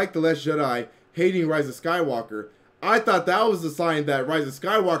who liked The Last Jedi hating Rise of Skywalker, I thought that was a sign that Rise of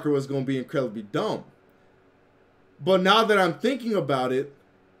Skywalker was going to be incredibly dumb. But now that I'm thinking about it,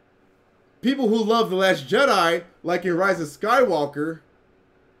 people who love The Last Jedi, like in Rise of Skywalker,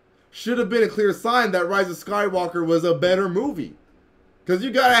 should have been a clear sign that Rise of Skywalker was a better movie. Because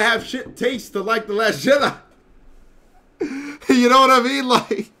you gotta have shit taste to like The Last Jedi. You know what I mean?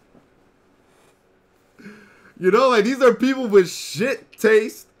 Like, you know, like these are people with shit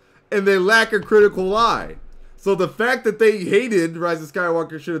taste and they lack a critical eye. So the fact that they hated Rise of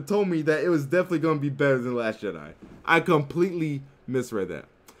Skywalker should have told me that it was definitely going to be better than The Last Jedi. I completely misread that.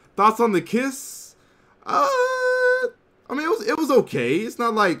 Thoughts on the kiss? I mean, it was okay. It's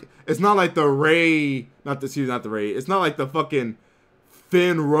not like the Rey, not the Rey. It's not like the fucking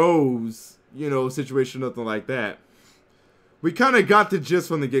Finn Rose, you know, situation, nothing like that. We kind of got the gist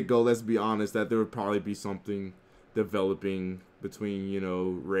from the get-go, let's be honest, that there would probably be something developing between, you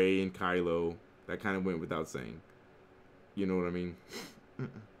know, Rey and Kylo. That kind of went without saying. You know what I mean?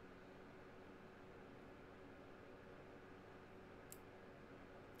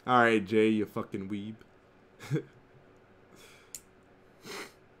 Alright, Jay, you fucking weeb.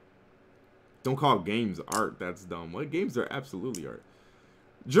 Don't call games art. That's dumb. What? Games are absolutely art.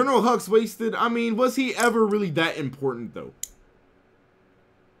 General Hux wasted. I mean, was he ever really that important, though?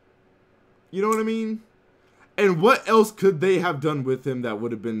 You know what I mean? And what else could they have done with him that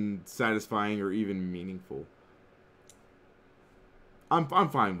would have been satisfying or even meaningful? I'm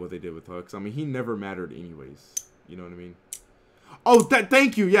fine with what they did with Hux. I mean, he never mattered anyways. You know what I mean? Oh,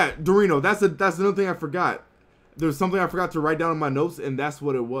 thank you. Yeah, Dorino. That's another thing I forgot. There's something I forgot to write down in my notes, and that's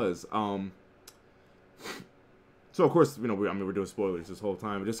what it was. So of course, you know, we're doing spoilers this whole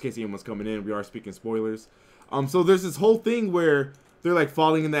time. But just in case anyone's coming in, we are speaking spoilers. So there's this whole thing where they're like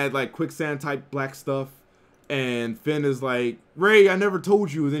falling in that like quicksand type black stuff, and Finn is like, Rey, I never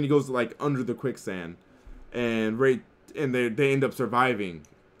told you. And then he goes like under the quicksand, and Rey, and they end up surviving.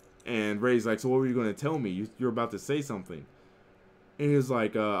 And Rey's like, so what were you going to tell me? You're about to say something. And he was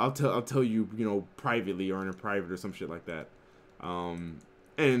like, I'll tell you, you know, privately or in a private or some shit like that.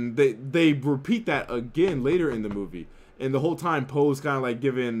 And they repeat that again later in the movie. And the whole time Poe's kind of like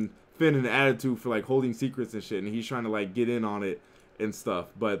giving Finn an attitude for like holding secrets and shit. And he's trying to like get in on it and stuff.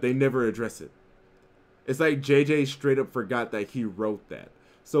 But they never address it. It's like JJ straight up forgot that he wrote that.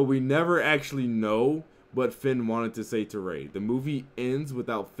 So we never actually know what Finn wanted to say to Rey. The movie ends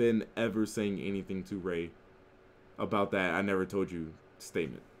without Finn ever saying anything to Rey about that "I never told you"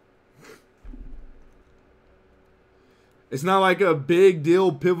 statement. It's not like a big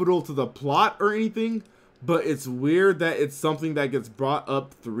deal, pivotal to the plot or anything, but it's weird that it's something that gets brought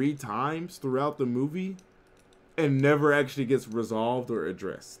up 3 times throughout the movie and never actually gets resolved or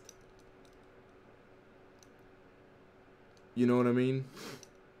addressed. You know what I mean?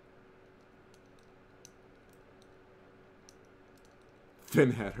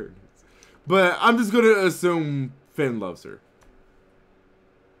 Finn had her needs. But I'm just going to assume Finn loves her.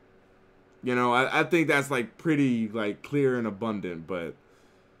 You know, I think that's like pretty like clear and abundant, but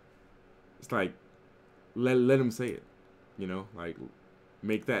it's like let him say it. You know, like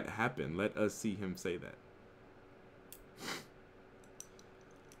make that happen. Let us see him say that.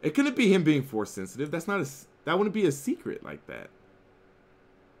 It couldn't be him being force sensitive. That wouldn't be a secret like that.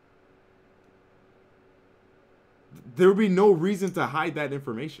 There would be no reason to hide that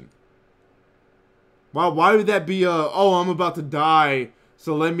information. Why would that be oh, I'm about to die,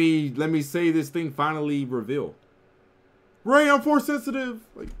 so let me say this thing finally reveal. Rey, I'm force sensitive.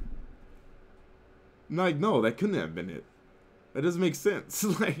 Like no, that couldn't have been it. That doesn't make sense.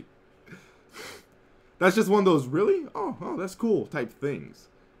 Like that's just one of those really? Oh, that's cool type things.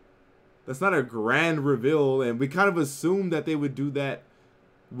 That's not a grand reveal, and we kind of assumed that they would do that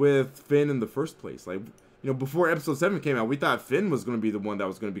with Finn in the first place. Like, you know, before episode 7 came out, we thought Finn was going to be the one that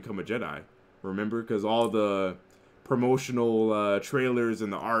was going to become a Jedi. Remember? Because all the promotional trailers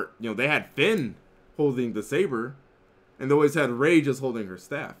and the art, you know, they had Finn holding the saber, and they always had Rey just holding her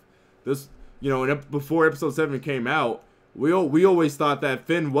staff. This, you know, before episode 7 came out, we always thought that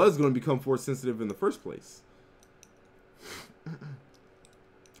Finn was going to become force sensitive in the first place.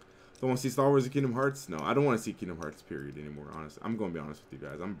 Don't want to see Star Wars or Kingdom Hearts? No, I don't want to see Kingdom Hearts, period, anymore, honestly. I'm going to be honest with you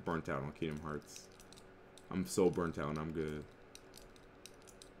guys. I'm burnt out on Kingdom Hearts. I'm so burnt out and I'm good.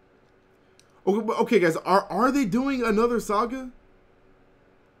 Okay, guys, are they doing another saga?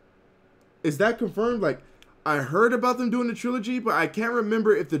 Is that confirmed? Like, I heard about them doing a trilogy, but I can't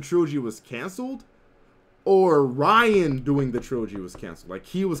remember if the trilogy was canceled or Ryan doing the trilogy was canceled. Like,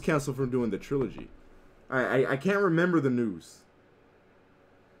 he was canceled from doing the trilogy. I can't remember the news.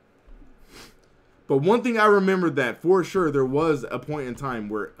 But one thing I remember that for sure there was a point in time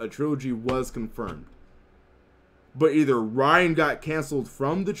where a trilogy was confirmed. But either Ryan got canceled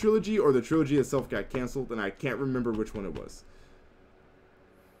from the trilogy or the trilogy itself got canceled, and I can't remember which one it was.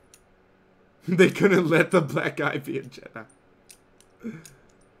 They couldn't let the black guy be a Jedi.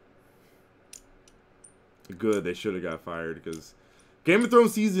 Good, they should have got fired because Game of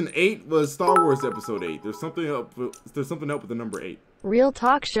Thrones season 8 was Star Wars episode 8. There's something up with the number 8. Real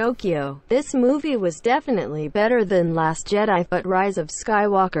talk, Shokyo. This movie was definitely better than Last Jedi, but Rise of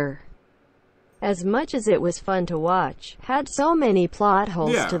Skywalker, as much as it was fun to watch, had so many plot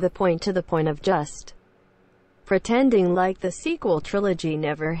holes to the point of just pretending like the sequel trilogy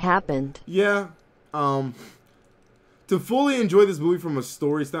never happened. Yeah. To fully enjoy this movie from a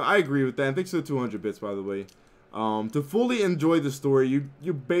story style, I agree with that. And thanks for the 200 bits, by the way. To fully enjoy the story,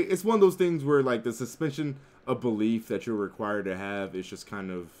 it's one of those things where like the suspension of belief that you're required to have is just kind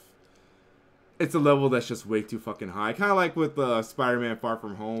of, it's a level that's just way too fucking high. Kind of like with Spider-Man Far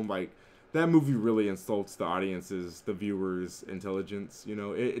From Home, like that movie really insults the audience's, the viewers' intelligence. You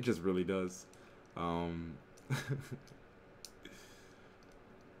know, it just really does.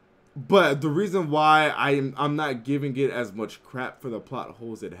 But the reason why I'm not giving it as much crap for the plot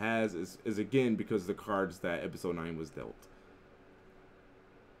holes it has is again because of the cards that episode 9 was dealt.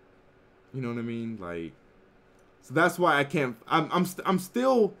 You know what I mean? Like, so that's why I can't. I'm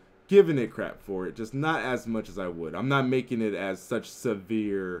still giving it crap for it, just not as much as I would. I'm not making it as such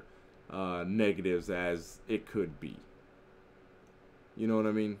severe negatives as it could be. You know what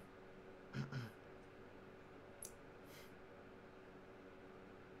I mean?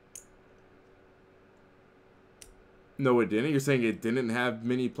 No, it didn't. You're saying it didn't have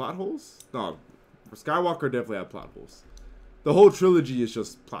many plot holes? No, Skywalker definitely had plot holes. The whole trilogy is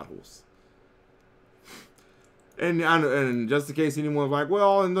just plot holes. And just in case anyone's like,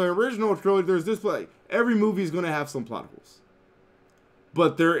 well, in the original trilogy, there's this, like, every movie is going to have some plot holes.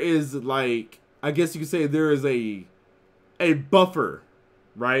 But there is, like, I guess you could say there is a buffer,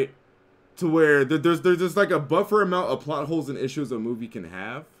 right? to where there's like a buffer amount of plot holes and issues a movie can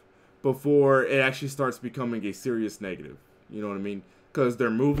have before it actually starts becoming a serious negative. You know what I mean? Because they're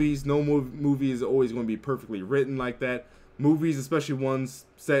movies. No movie is always going to be perfectly written like that. Movies, especially ones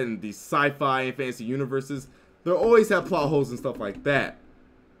set in these sci-fi and fantasy universes, they'll always have plot holes and stuff like that.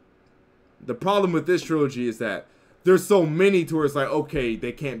 The problem with this trilogy is that there's so many to where it's like, okay,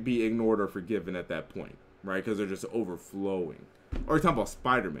 they can't be ignored or forgiven at that point, right? Because they're just overflowing. Or you're talking about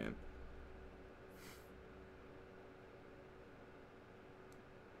Spider-Man.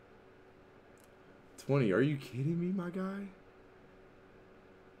 Are you kidding me, my guy?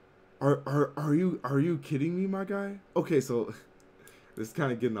 Are you kidding me, my guy? Okay, so this is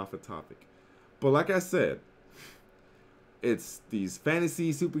kind of getting off the topic, but like I said, it's these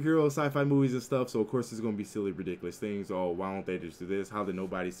fantasy, superhero, sci-fi movies and stuff. So of course there's gonna be silly, ridiculous things. Oh, why don't they just do this? How did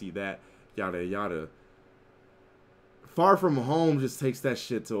nobody see that? Yada yada. Far From Home just takes that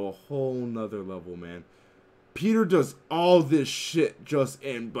shit to a whole nother level, man. Peter does all this shit just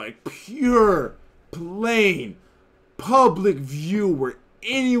in like pure, plain, public view where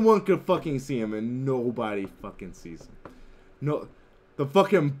anyone could fucking see him and nobody fucking sees him. No, the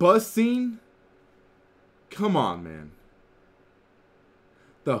fucking bus scene. Come on, man.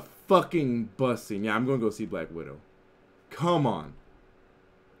 The fucking bus scene. Yeah, I'm gonna go see Black Widow. Come on.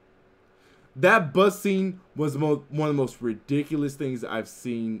 That bus scene was one of the most ridiculous things I've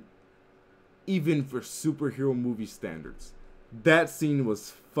seen, even for superhero movie standards. That scene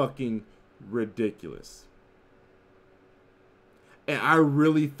was fucking ridiculous. And I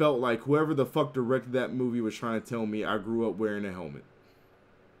really felt like whoever the fuck directed that movie was trying to tell me I grew up wearing a helmet.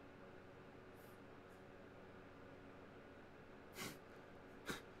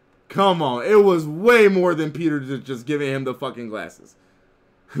 Come on. It was way more than Peter just giving him the fucking glasses.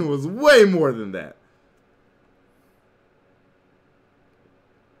 It was way more than that.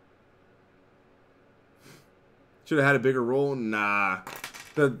 Should have had a bigger role? Nah.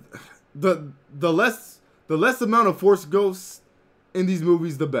 The less amount of Force ghosts in these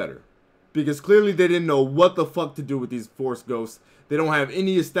movies, the better. Because clearly they didn't know what the fuck to do with these Force ghosts. They don't have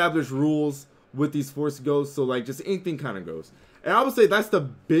any established rules with these Force ghosts. So like just anything kind of goes. And I would say that's the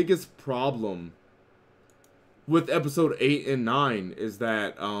biggest problem with episode 8 and 9 is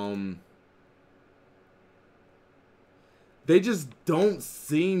that they just don't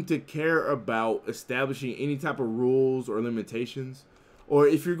seem to care about establishing any type of rules or limitations. Or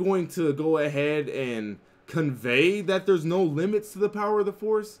if you're going to go ahead and convey that there's no limits to the power of the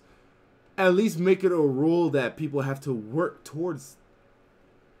Force, at least make it a rule that people have to work towards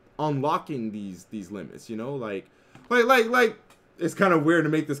unlocking these limits, you know? Like it's kind of weird to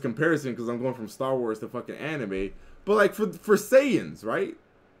make this comparison because I'm going from Star Wars to fucking anime, but like for Saiyans, right?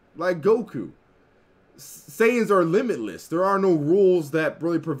 Like Goku. Saiyans are limitless. There are no rules that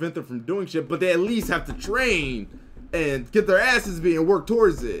really prevent them from doing shit, but they at least have to train and get their asses beat and work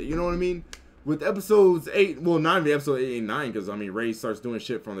towards it. You know what I mean? With episodes 8, well, not even episode 8 and 9, because I mean, Rey starts doing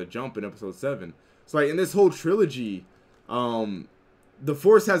shit from the jump in episode 7. So like in this whole trilogy, the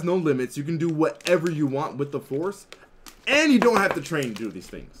Force has no limits. You can do whatever you want with the Force, and you don't have to train to do these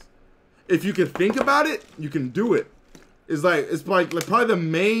things. If you can think about it, you can do it. It's like probably the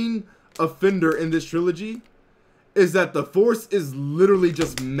main offender in this trilogy is that the Force is literally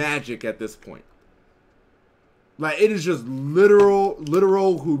just magic at this point. Like it is just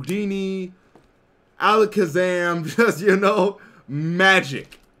literal Houdini, Alakazam, just, you know,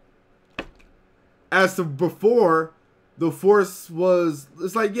 magic. As to before, the Force was,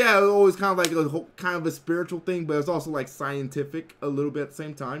 it's like, yeah, it was always kind of like kind of a spiritual thing, but it's also like scientific a little bit at the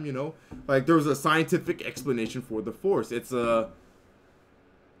same time, you know? Like there was a scientific explanation for the Force. It's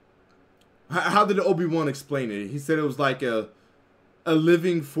how did Obi-Wan explain it? He said it was like a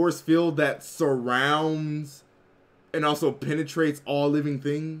living force field that surrounds and also penetrates all living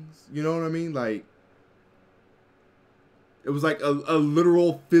things. You know what I mean? Like, it was like a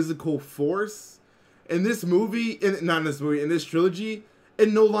literal physical force. In this movie, not in this movie, in this trilogy,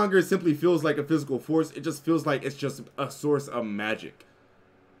 it no longer simply feels like a physical force. It just feels like it's just a source of magic.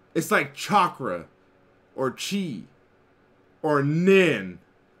 It's like chakra, or chi, or nin.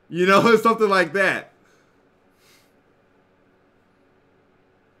 You know, something like that.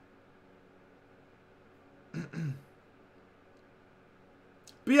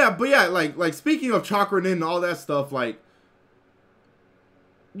 But yeah, like speaking of chakra nin and all that stuff, like,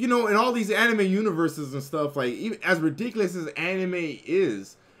 you know, in all these anime universes and stuff, like, even as ridiculous as anime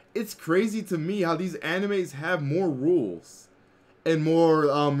is, it's crazy to me how these animes have more rules and more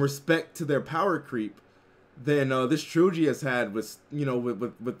respect to their power creep than this trilogy has had with, you know,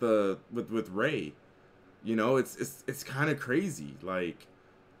 with Rey. You know, it's kind of crazy. Like,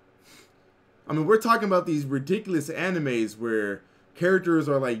 I mean, we're talking about these ridiculous animes where characters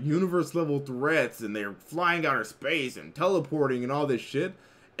are like universe level threats and they're flying outer space and teleporting and all this shit.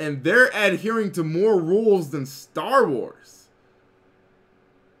 And they're adhering to more rules than Star Wars.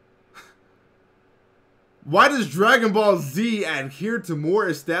 Why does Dragon Ball Z adhere to more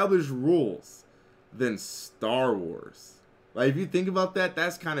established rules than Star Wars? Like, if you think about that,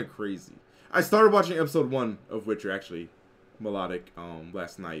 that's kind of crazy. I started watching episode 1 of Witcher, actually, Melodic,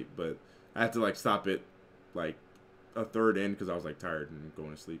 last night, but I had to, like, stop it, like, a third in because I was, like, tired and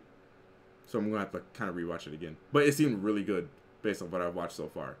going to sleep. So I'm going to have to kind of rewatch it again. But it seemed really good based on what I've watched so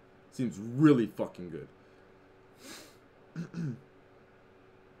far. It seems really fucking good.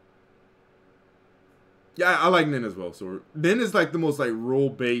 Yeah, I like Nin as well. So Nin is, like, the most, like,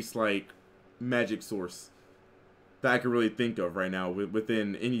 rule-based, like, magic source that I can really think of right now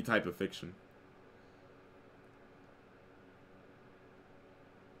within any type of fiction.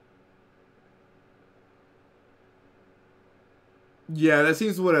 Yeah, that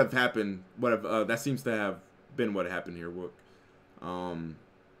seems to what have happened. That seems to have been what happened here.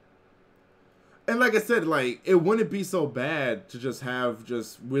 And like I said, like, it wouldn't be so bad to just have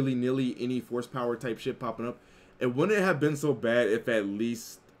just willy-nilly any force power type shit popping up. It wouldn't have been so bad if at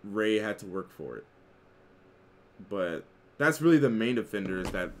least Rey had to work for it. But that's really the main offender,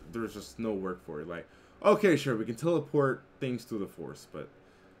 is that there's just no work for it. Like, okay, sure, we can teleport things through the force, but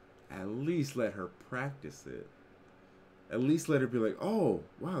at least let her practice it. At least let her be like, oh,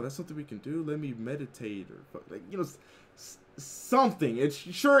 wow, that's something we can do. Let me meditate, or, like, you know, something. It's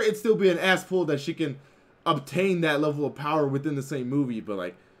sure it'd still be an ass pull that she can obtain that level of power within the same movie, but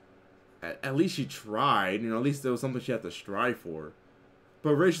like, at least she tried. You know, at least there was something she had to strive for.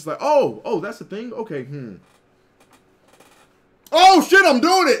 But Ray's just like, oh, that's the thing. Okay, Oh shit, I'm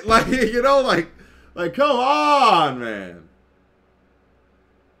doing it. Like, you know, like, come on, man.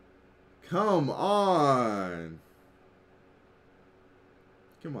 Come on.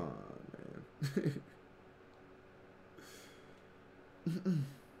 Come on, man.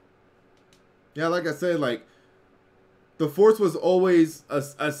 Yeah, like I said, like, the Force was always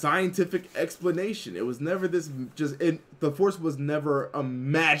a scientific explanation. It was never this the Force was never a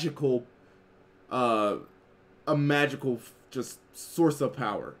magical just source of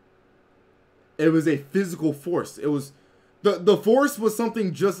power. It was a physical force. It was the Force was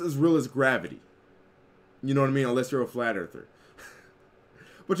something just as real as gravity. You know what I mean? Unless you're a flat earther.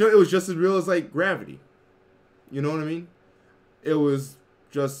 But it was just as real as, like, gravity. You know what I mean? It was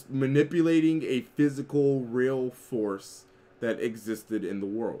just manipulating a physical, real force that existed in the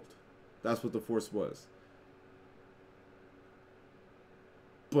world. That's what the Force was.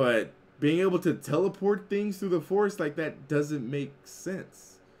 But being able to teleport things through the Force, like, that doesn't make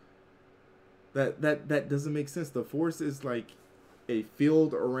sense. That doesn't make sense. The Force is like a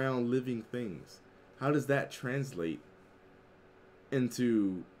field around living things. How does that translate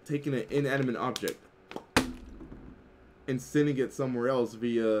into taking an inanimate object and sending it somewhere else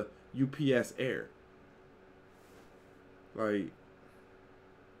via UPS air? Like,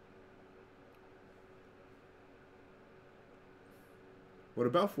 what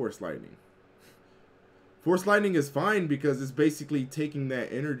about Force Lightning? Force Lightning is fine because it's basically taking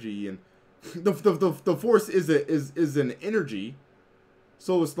that energy, and the Force is an energy.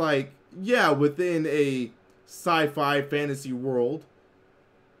 So it's like, yeah, within a sci-fi fantasy world,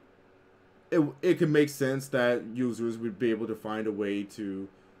 it can make sense that users would be able to find a way to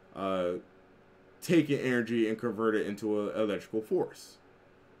take an energy and convert it into an electrical force.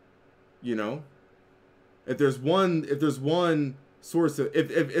 You know, if there's one source of,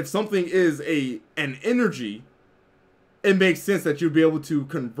 if something is an energy, it makes sense that you'd be able to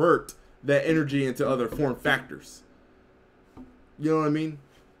convert that energy into other form factors. You know what I mean?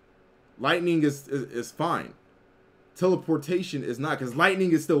 Lightning is fine. Teleportation is not, because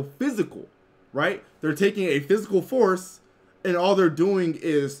lightning is still physical, right? They're taking a physical force and all they're doing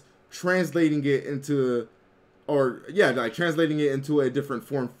is translating it into, translating it into a different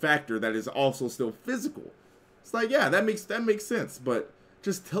form factor that is also still physical. It's like, yeah, that makes sense, but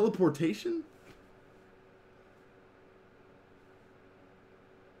just teleportation?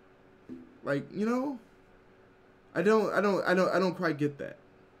 Like, you know, I don't quite get that.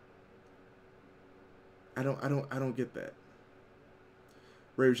 I don't get that.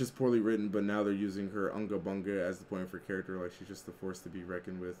 Rey was just poorly written, but now they're using her unga bunga as the point of her character, like she's just the force to be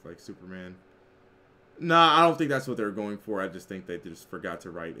reckoned with, like Superman. Nah, I don't think that's what they're going for. I just think they just forgot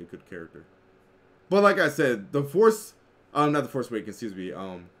to write a good character. But like I said, the Force, not the Force Awakens, excuse me.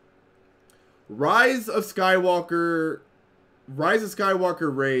 Rise of Skywalker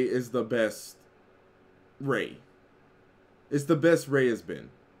Rey is the best Rey. It's the best Rey has been.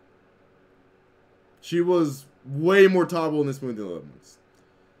 She was way more tolerable in this movie than the other ones.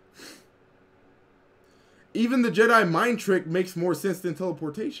 Even the Jedi mind trick makes more sense than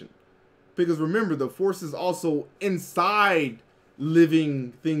teleportation. Because remember, the Force is also inside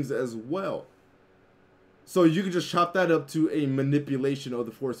living things as well. So you can just chop that up to a manipulation of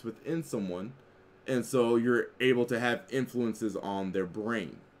the Force within someone. And so you're able to have influences on their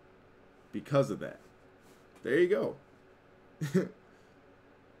brain because of that. There you go.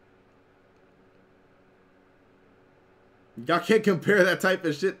 Y'all can't compare that type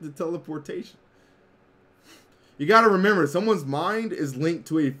of shit to teleportation. You got to remember, someone's mind is linked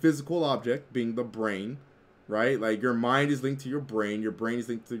to a physical object, being the brain, right? Like, your mind is linked to your brain is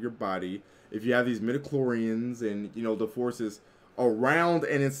linked to your body. If you have these midichlorians and, you know, the Force is around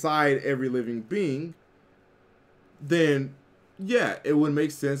and inside every living being, then, yeah, it would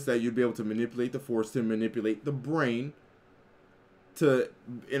make sense that you'd be able to manipulate the Force to manipulate the brain to,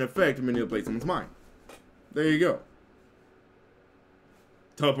 in effect, manipulate someone's mind. There you go.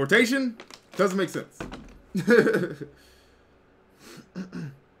 Teleportation doesn't make sense.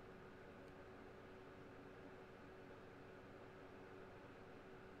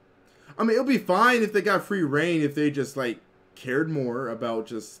 I mean, it'll be fine if they got free reign, if they just, like, cared more about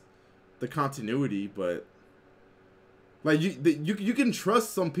just the continuity, but, like, you can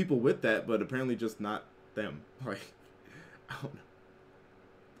trust some people with that, but apparently just not them. Like, I don't know.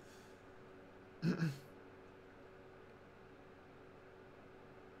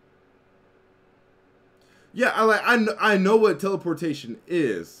 Yeah, I know what teleportation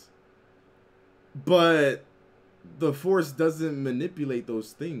is, but the Force doesn't manipulate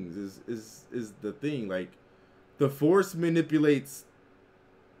those things. Is the thing. Like, the Force manipulates,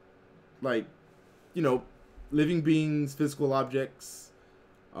 like, you know, living beings, physical objects.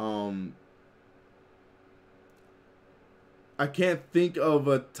 I can't think of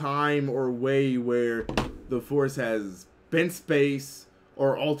a time or way where the Force has bent space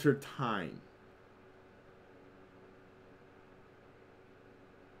or altered time.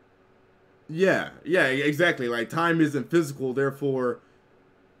 Yeah, exactly. Like, time isn't physical, therefore,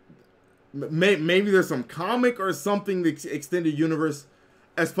 maybe there's some comic or something, the extended universe.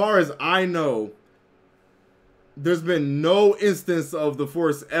 As far as I know, there's been no instance of the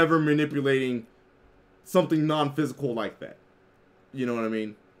Force ever manipulating something non-physical like that. You know what I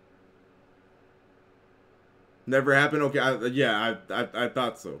mean? Never happened? Okay, I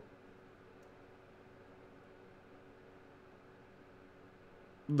thought so.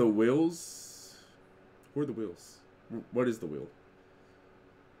 The wheels? Where are the wheels? What is the wheel?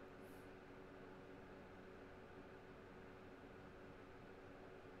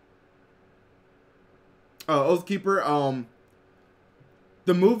 Oathkeeper,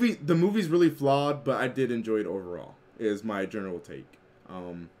 the movie's really flawed, but I did enjoy it overall, is my general take.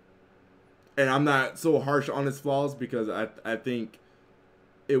 And I'm not so harsh on its flaws because I think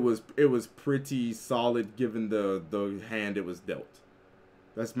it was pretty solid given the hand it was dealt.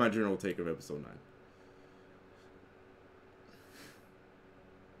 That's my general take of episode 9.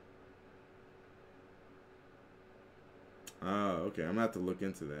 Okay. I'm gonna have to look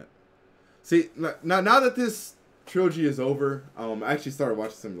into that. See, now that this trilogy is over, I actually started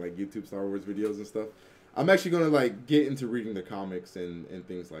watching some, like, YouTube Star Wars videos and stuff. I'm actually gonna, like, get into reading the comics and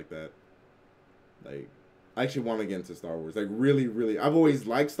things like that. Like, I actually want to get into Star Wars. Like, really, really. I've always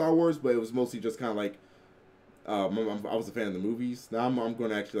liked Star Wars, but it was mostly just kind of like, I was a fan of the movies. Now I'm going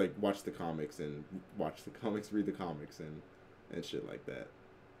to actually, like, watch the comics and read the comics and shit like that.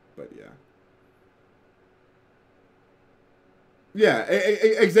 But yeah. Yeah,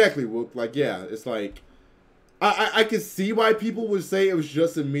 exactly. Like, yeah, it's like, I could see why people would say it was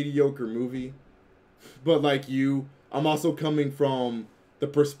just a mediocre movie. But like you, I'm also coming from the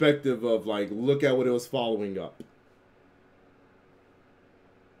perspective of, like, look at what it was following up.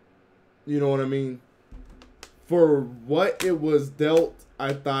 You know what I mean? For what it was dealt,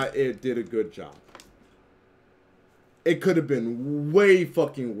 I thought it did a good job. It could have been way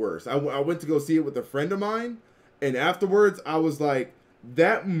fucking worse. I went to go see it with a friend of mine, and afterwards I was like,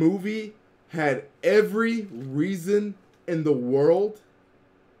 that movie had every reason in the world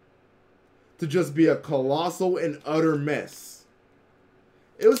to just be a colossal and utter mess.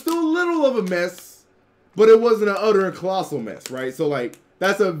 It was still a little of a mess, but it wasn't an utter and colossal mess, right? So, like,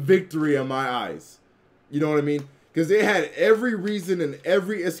 that's a victory in my eyes. You know what I mean? Because it had every reason and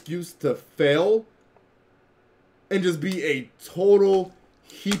every excuse to fail and just be a total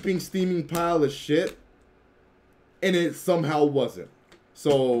heaping, steaming pile of shit. And it somehow wasn't.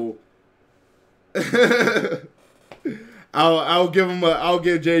 So I'll give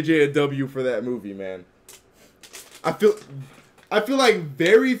JJ a W for that movie, man. I feel like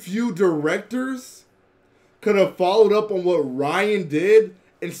very few directors could have followed up on what Ryan did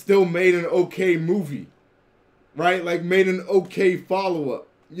and still made an okay movie. Right? Like, made an okay follow-up.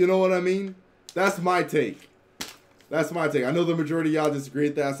 You know what I mean? That's my take. That's my take. I know the majority of y'all disagree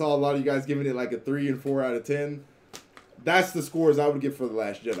with that. I saw a lot of you guys giving it like a 3 and 4 out of 10. That's the scores I would give for The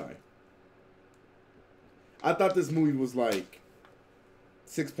Last Jedi. I thought this movie was like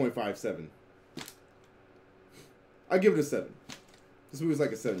 6.57. I give it a 7. This movie was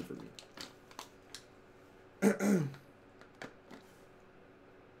like a 7 for me.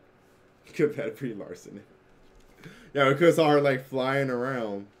 Could have had Brie Larson. Yeah, we could have saw her like flying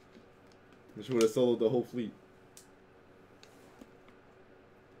around. Which would have soloed the whole fleet.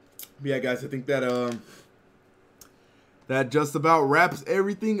 But yeah, guys, I think that that just about wraps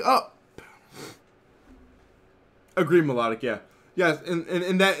everything up. Agree, Melodic, yeah. Yes,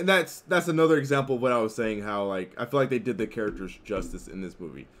 and that's another example of what I was saying, how like I feel like they did the characters justice in this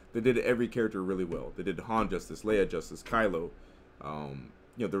movie. They did every character really well. They did Han justice, Leia justice, Kylo.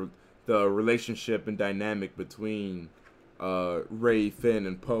 You know, the relationship and dynamic between Rey, Finn,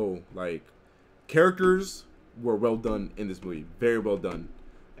 and Poe. Like, characters were well done in this movie. Very well done.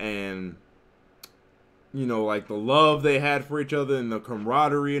 And, you know, like the love they had for each other and the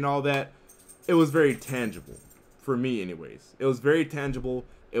camaraderie and all that, it was very tangible. For me, anyways. It was very tangible.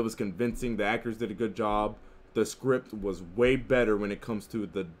 It was convincing. The actors did a good job. The script was way better when it comes to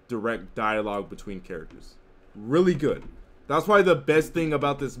the direct dialogue between characters. Really good. That's why the best thing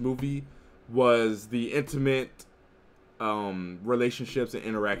about this movie was the intimate relationships and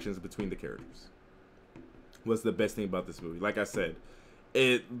interactions between the characters. Was the best thing about this movie. Like I said,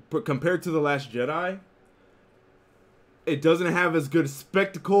 compared to The Last Jedi, it doesn't have as good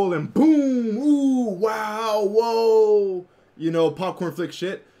spectacle and boom, ooh, wow, whoa, you know, popcorn flick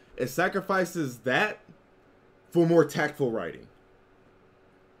shit. It sacrifices that for more tactful writing.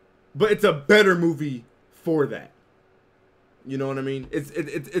 But it's a better movie for that. You know what I mean?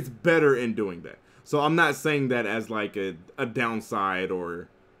 It's better in doing that. So I'm not saying that as like a downside or,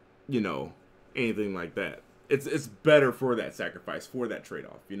 you know, anything like that. It's better for that sacrifice, for that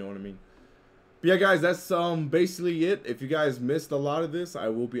trade-off. You know what I mean? But yeah, guys, that's basically it. If you guys missed a lot of this, I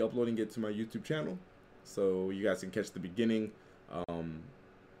will be uploading it to my YouTube channel, so you guys can catch the beginning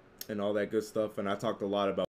and all that good stuff. And I talked a lot about